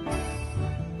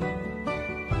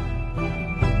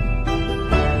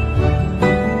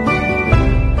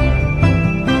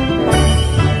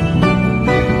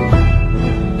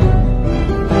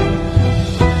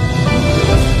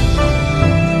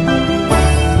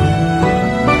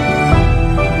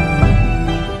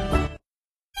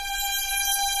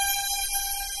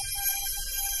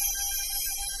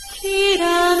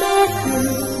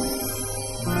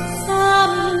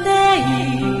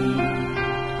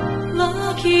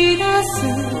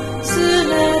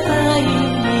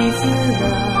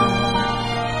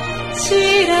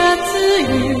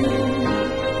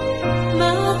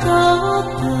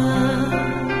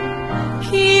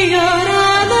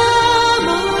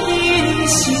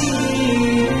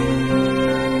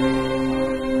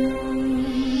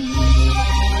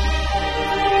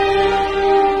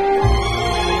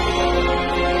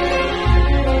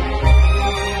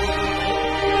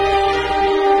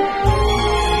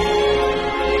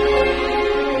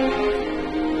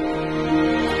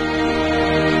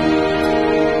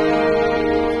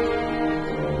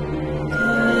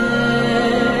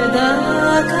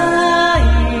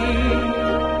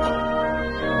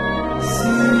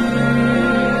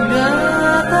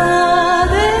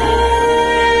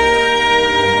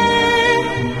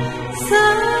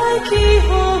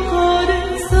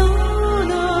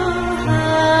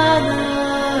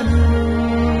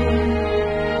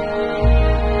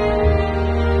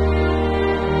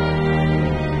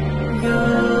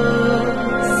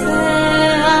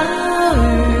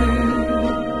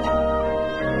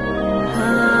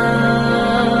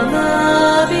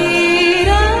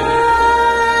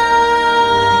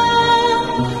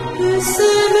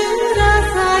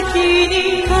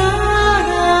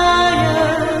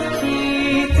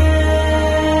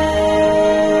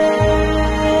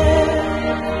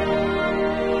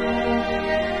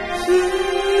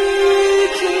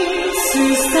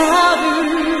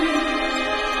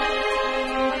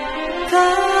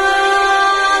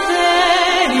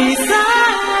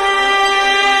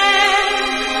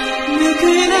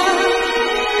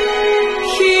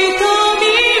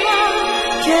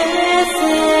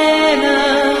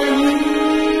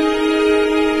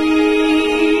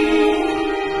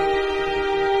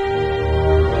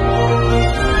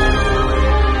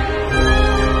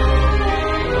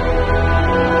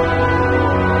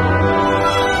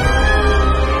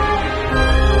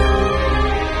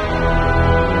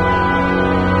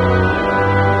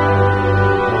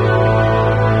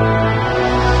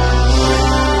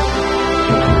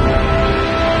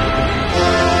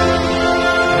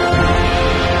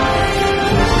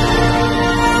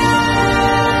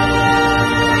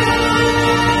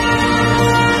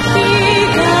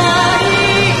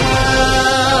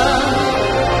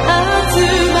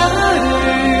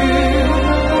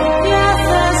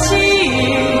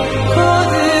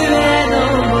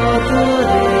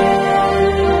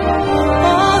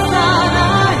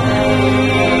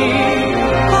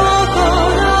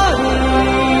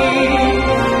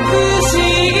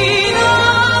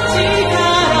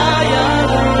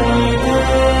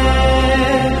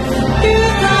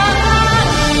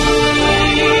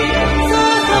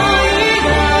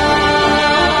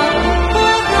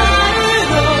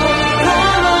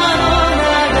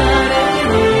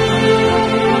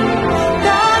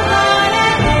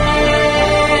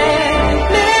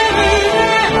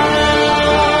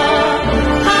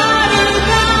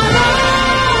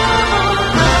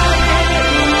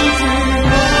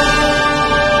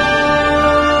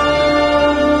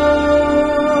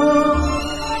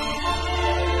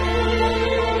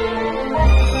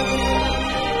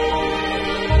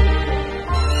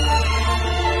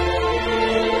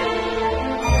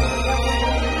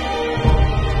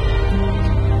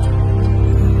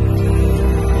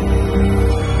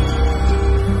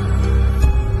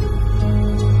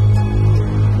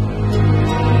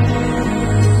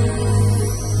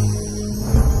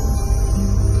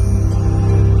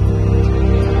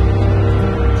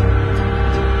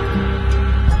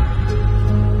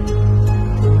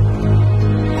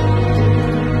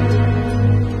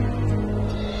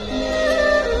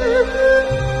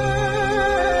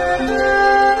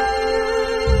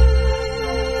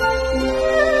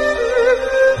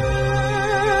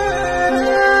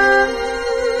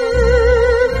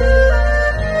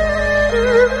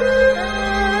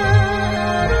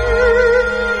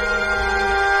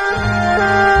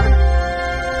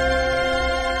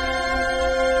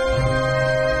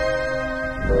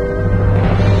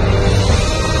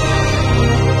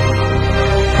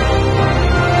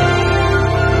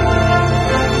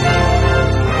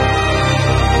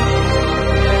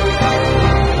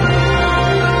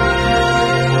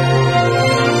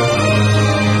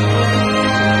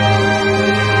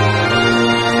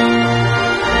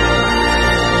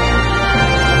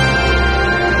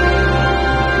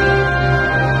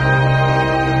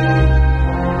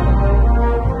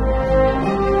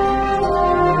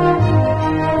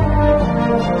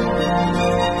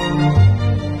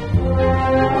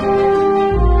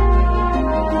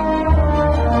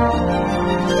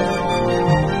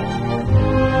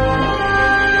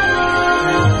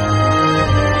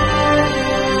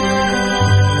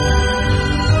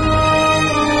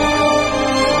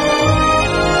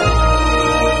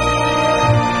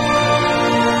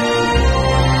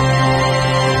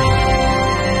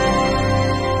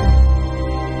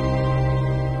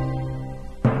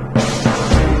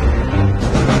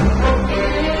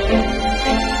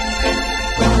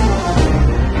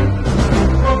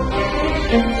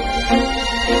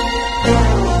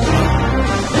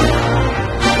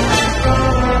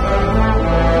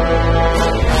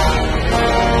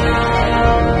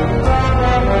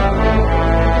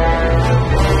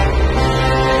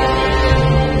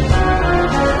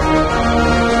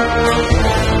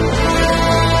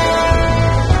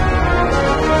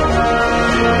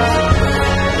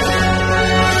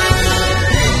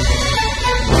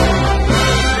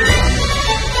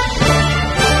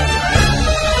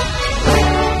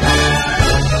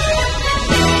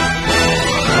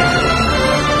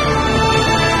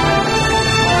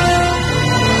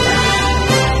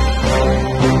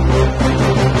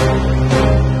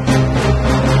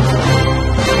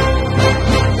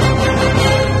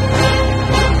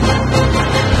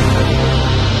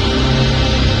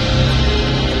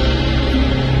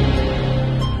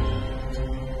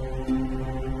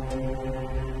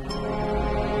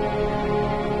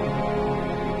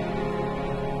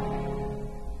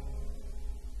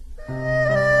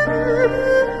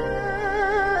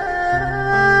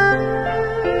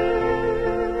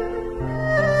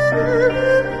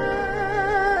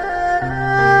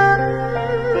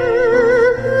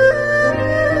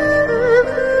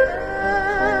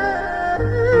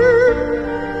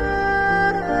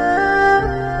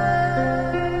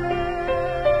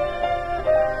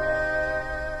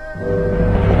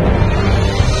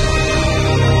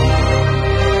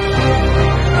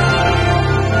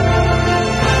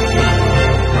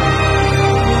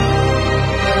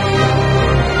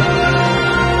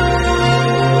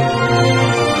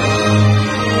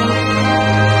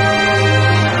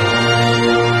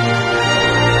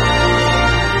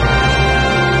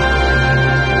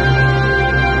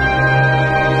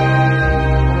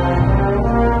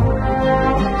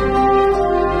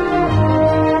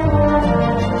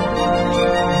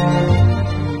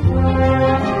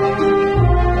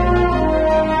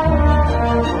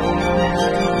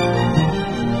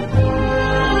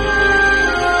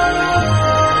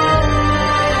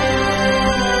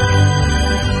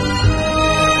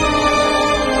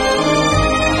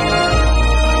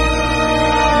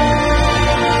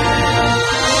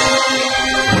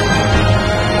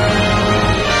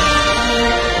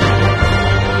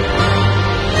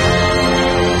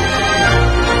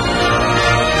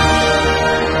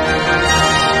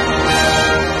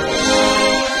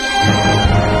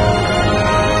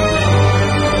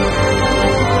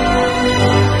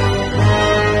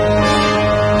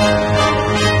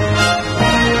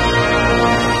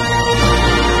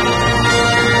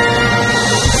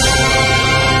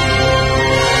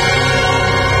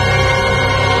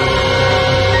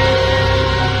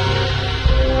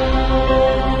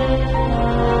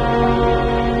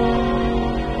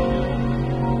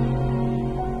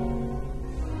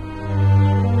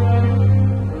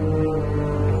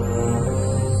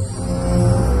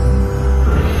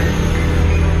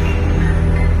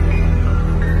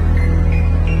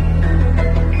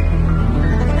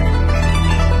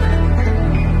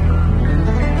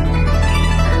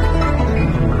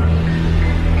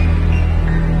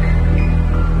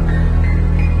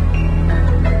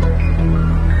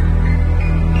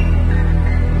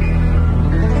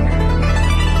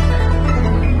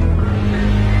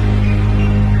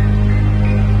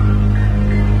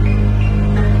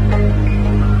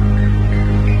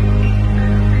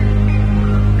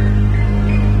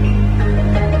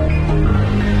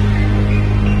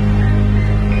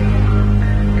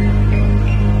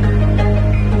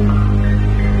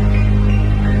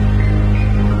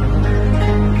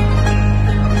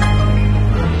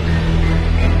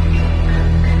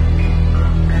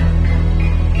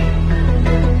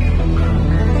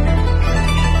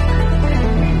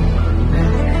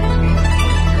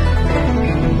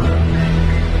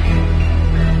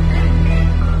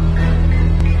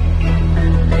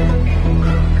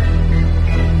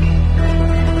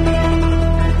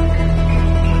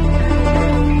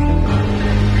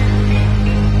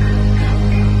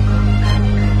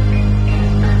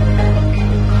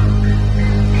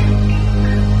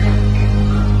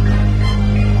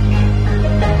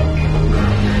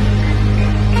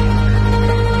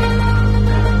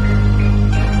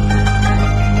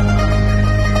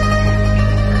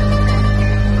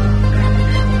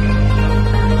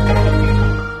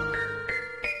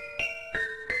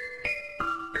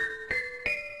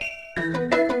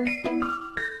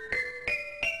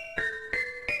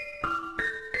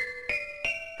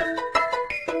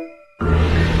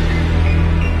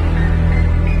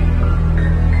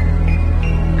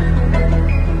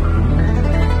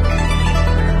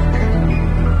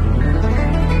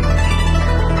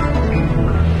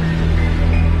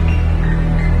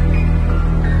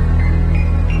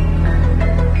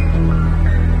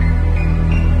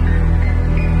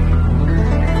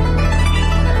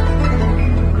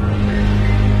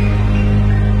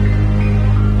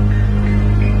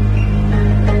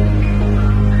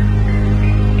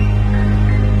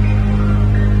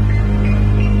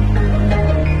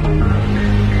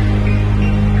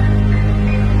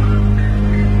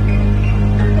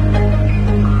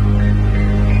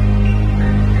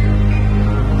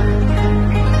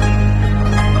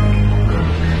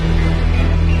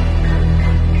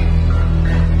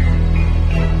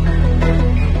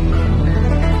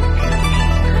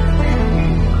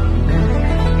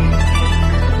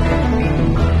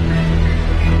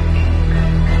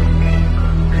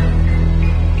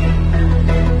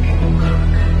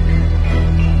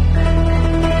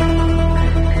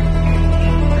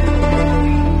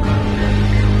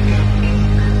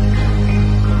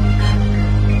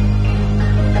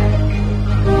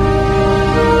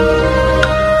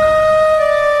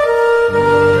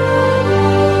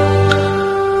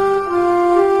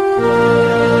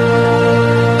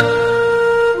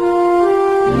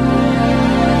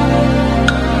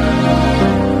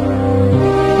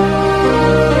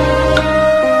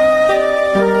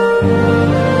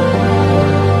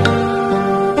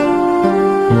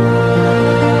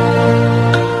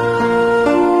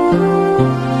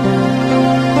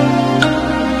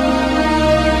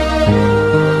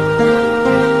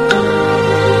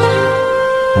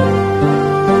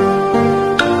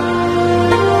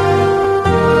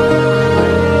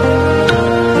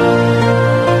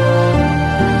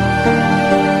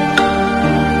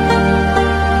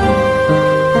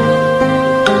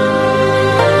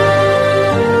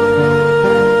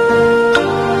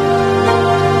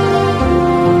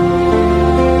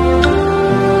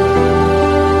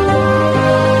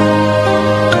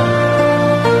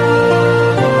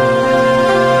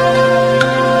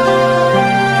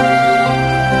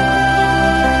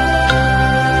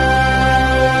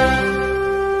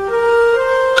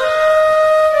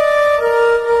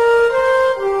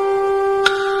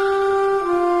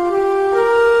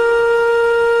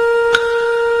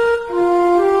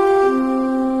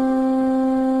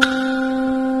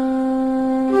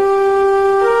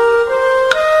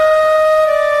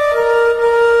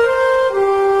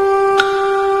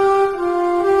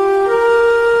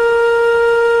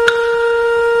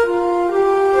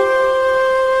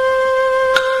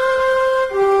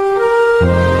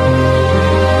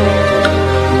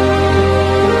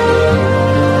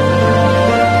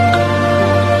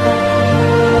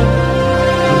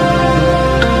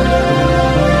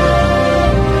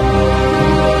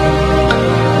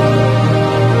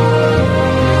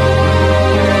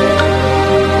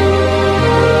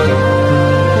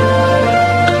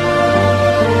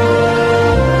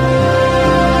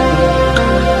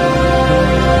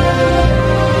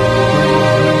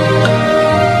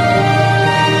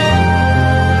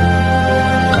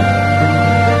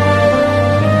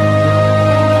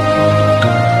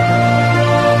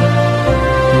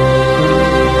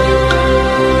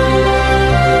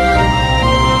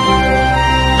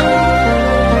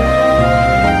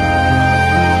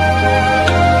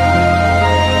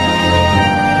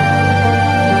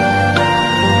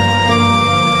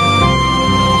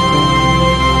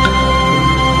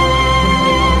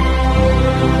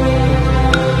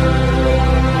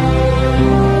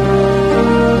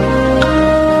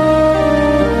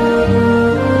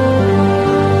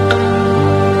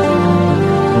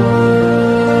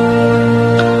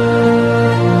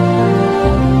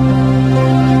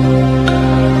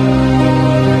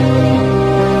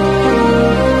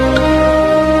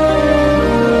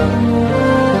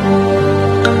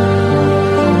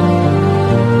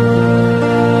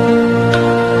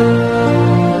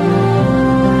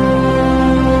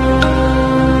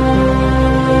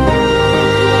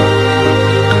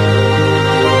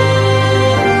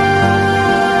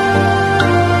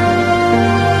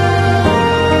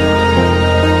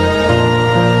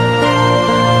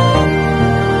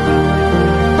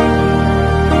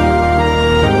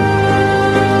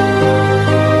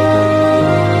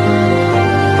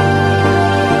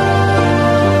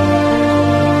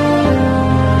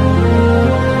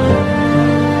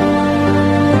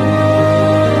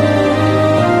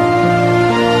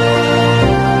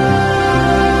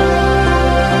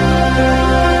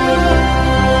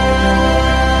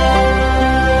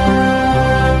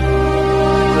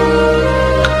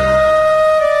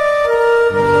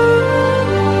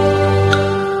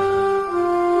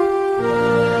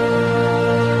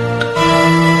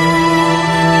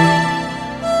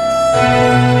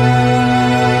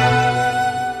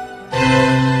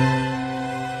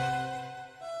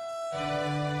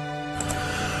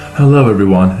 Hello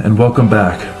everyone, and welcome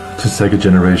back to Sega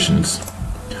Generations.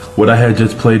 What I had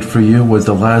just played for you was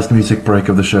the last music break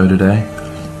of the show today,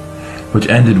 which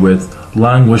ended with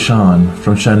Lang Wishan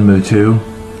from Shenmue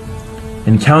 2,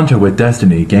 Encounter with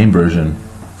Destiny game version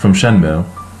from Shenmue,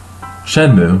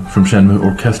 Shenmue from Shenmue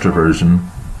Orchestra version,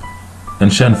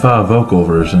 and Shenfa vocal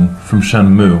version from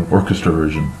Shenmue Orchestra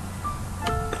version.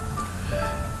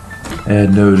 I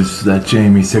had noticed that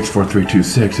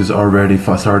Jamie64326 has already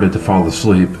started to fall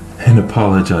asleep and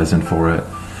apologizing for it.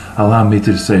 Allow me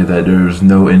to say that there is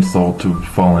no insult to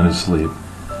falling asleep.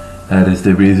 That is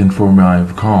the reason for my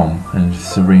calm and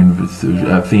serene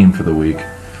theme for the week.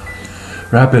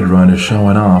 Rapid Run is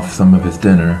showing off some of his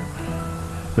dinner.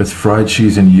 With fried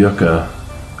cheese and yucca.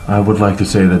 I would like to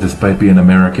say that despite being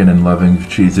American and loving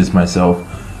cheeses myself,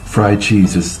 fried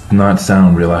cheese does not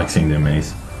sound relaxing to me.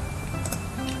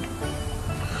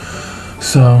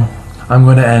 So, I'm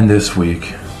going to end this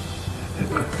week.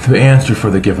 The answer for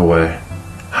the giveaway.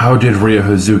 How did Ryo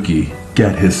Hazuki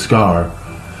get his scar?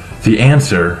 The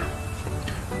answer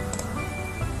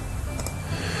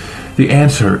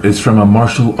is from a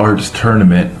martial arts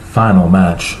tournament final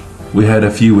match. We had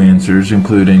a few answers,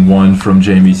 including one from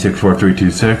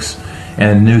Jamie64326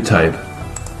 and New Type.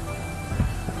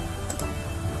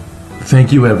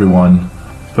 Thank you everyone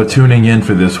for tuning in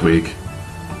for this week.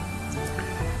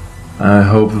 I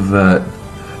hope that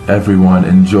everyone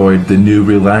enjoyed the new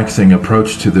relaxing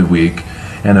approach to the week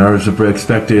and are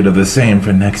expected of the same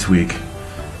for next week.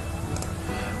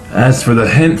 As for the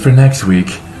hint for next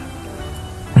week,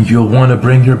 you'll want to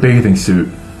bring your bathing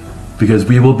suit because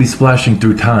we will be splashing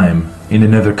through time in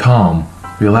another calm,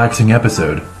 relaxing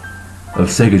episode of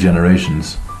Sega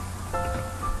Generations.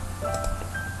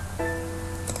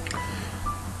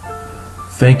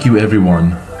 Thank you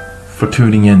everyone for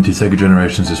tuning in to Sega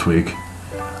Generations this week.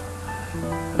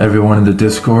 Everyone in the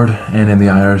Discord and in the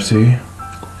IRC,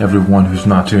 everyone who's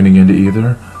not tuning into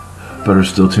either, but are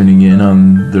still tuning in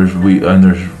on their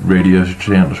radio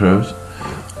channel shows.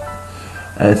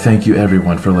 Thank you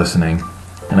everyone for listening,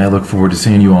 and I look forward to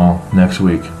seeing you all next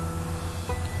week.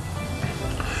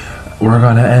 We're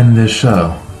going to end this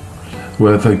show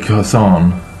with a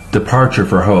song, Departure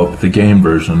for Hope, the game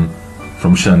version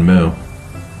from Shenmue.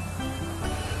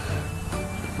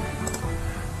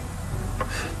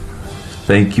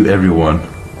 Thank you everyone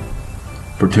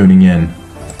for tuning in,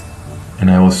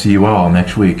 and I will see you all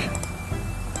next week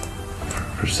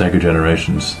for Sega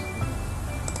Generations.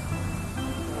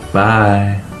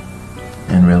 Bye,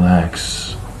 and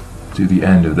relax to the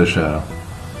end of the show.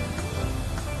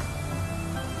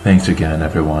 Thanks again,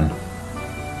 everyone.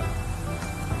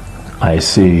 I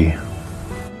see.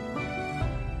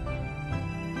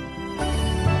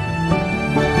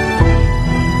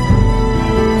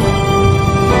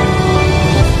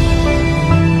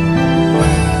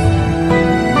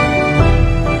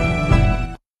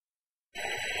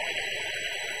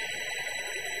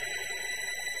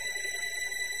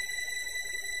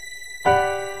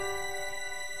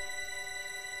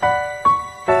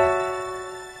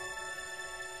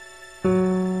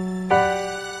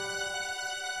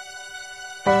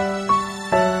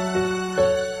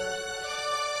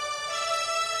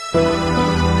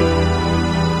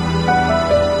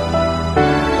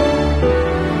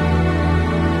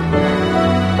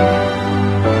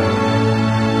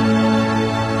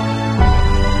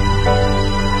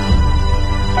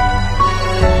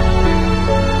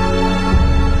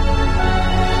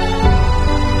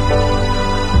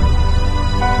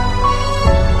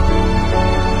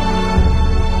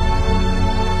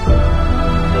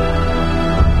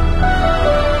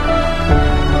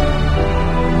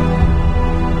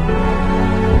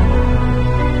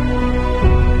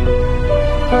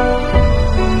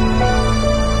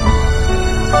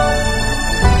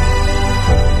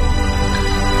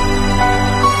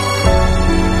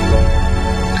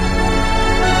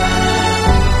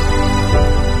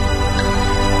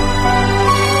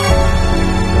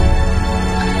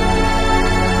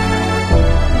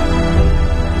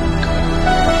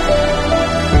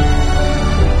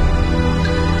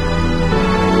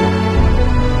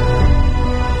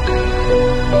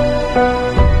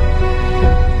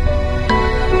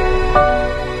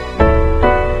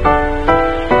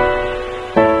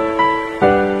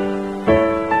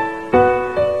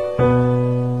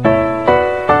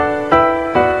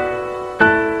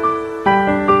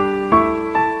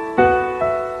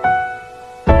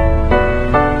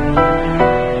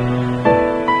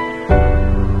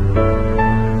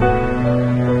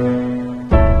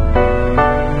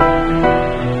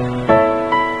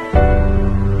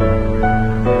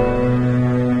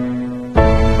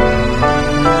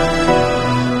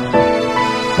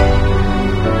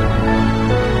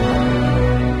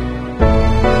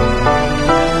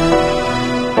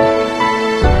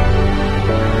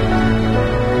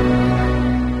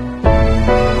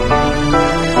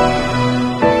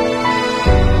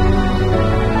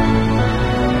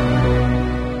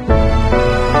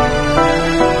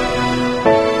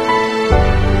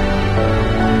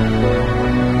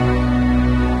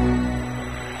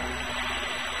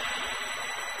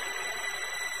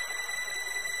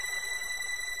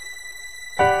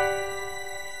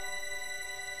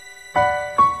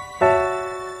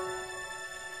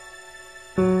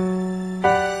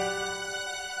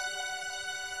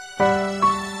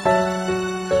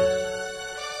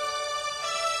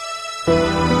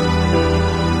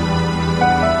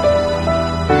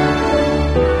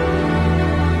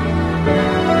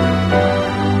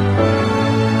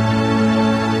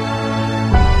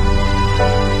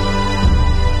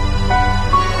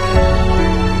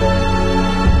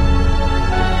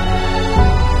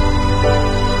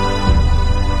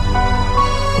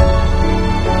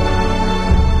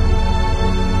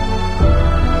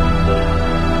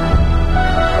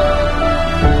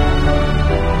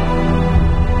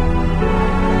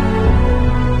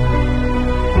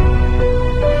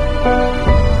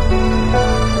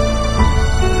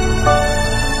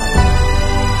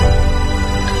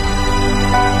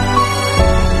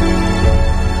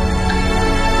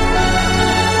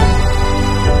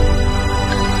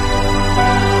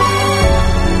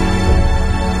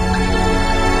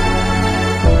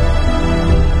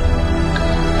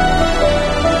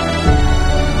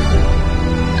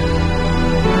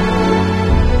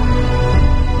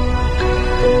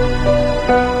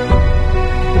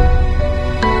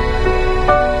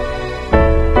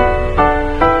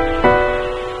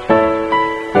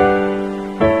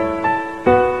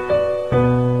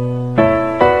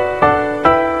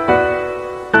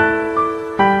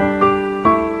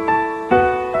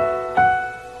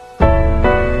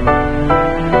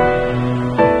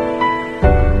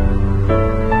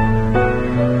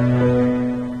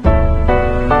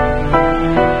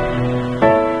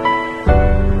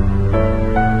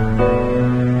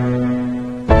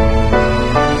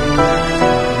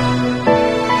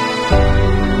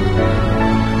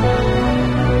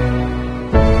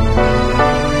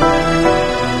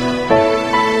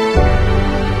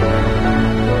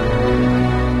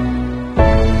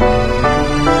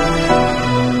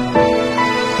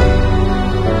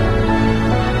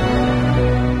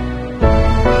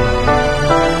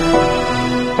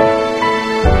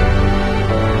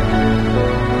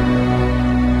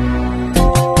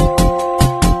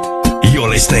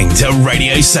 listening to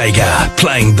Radio Sega,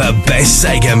 playing the best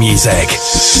Sega music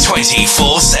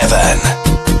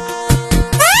 24/7.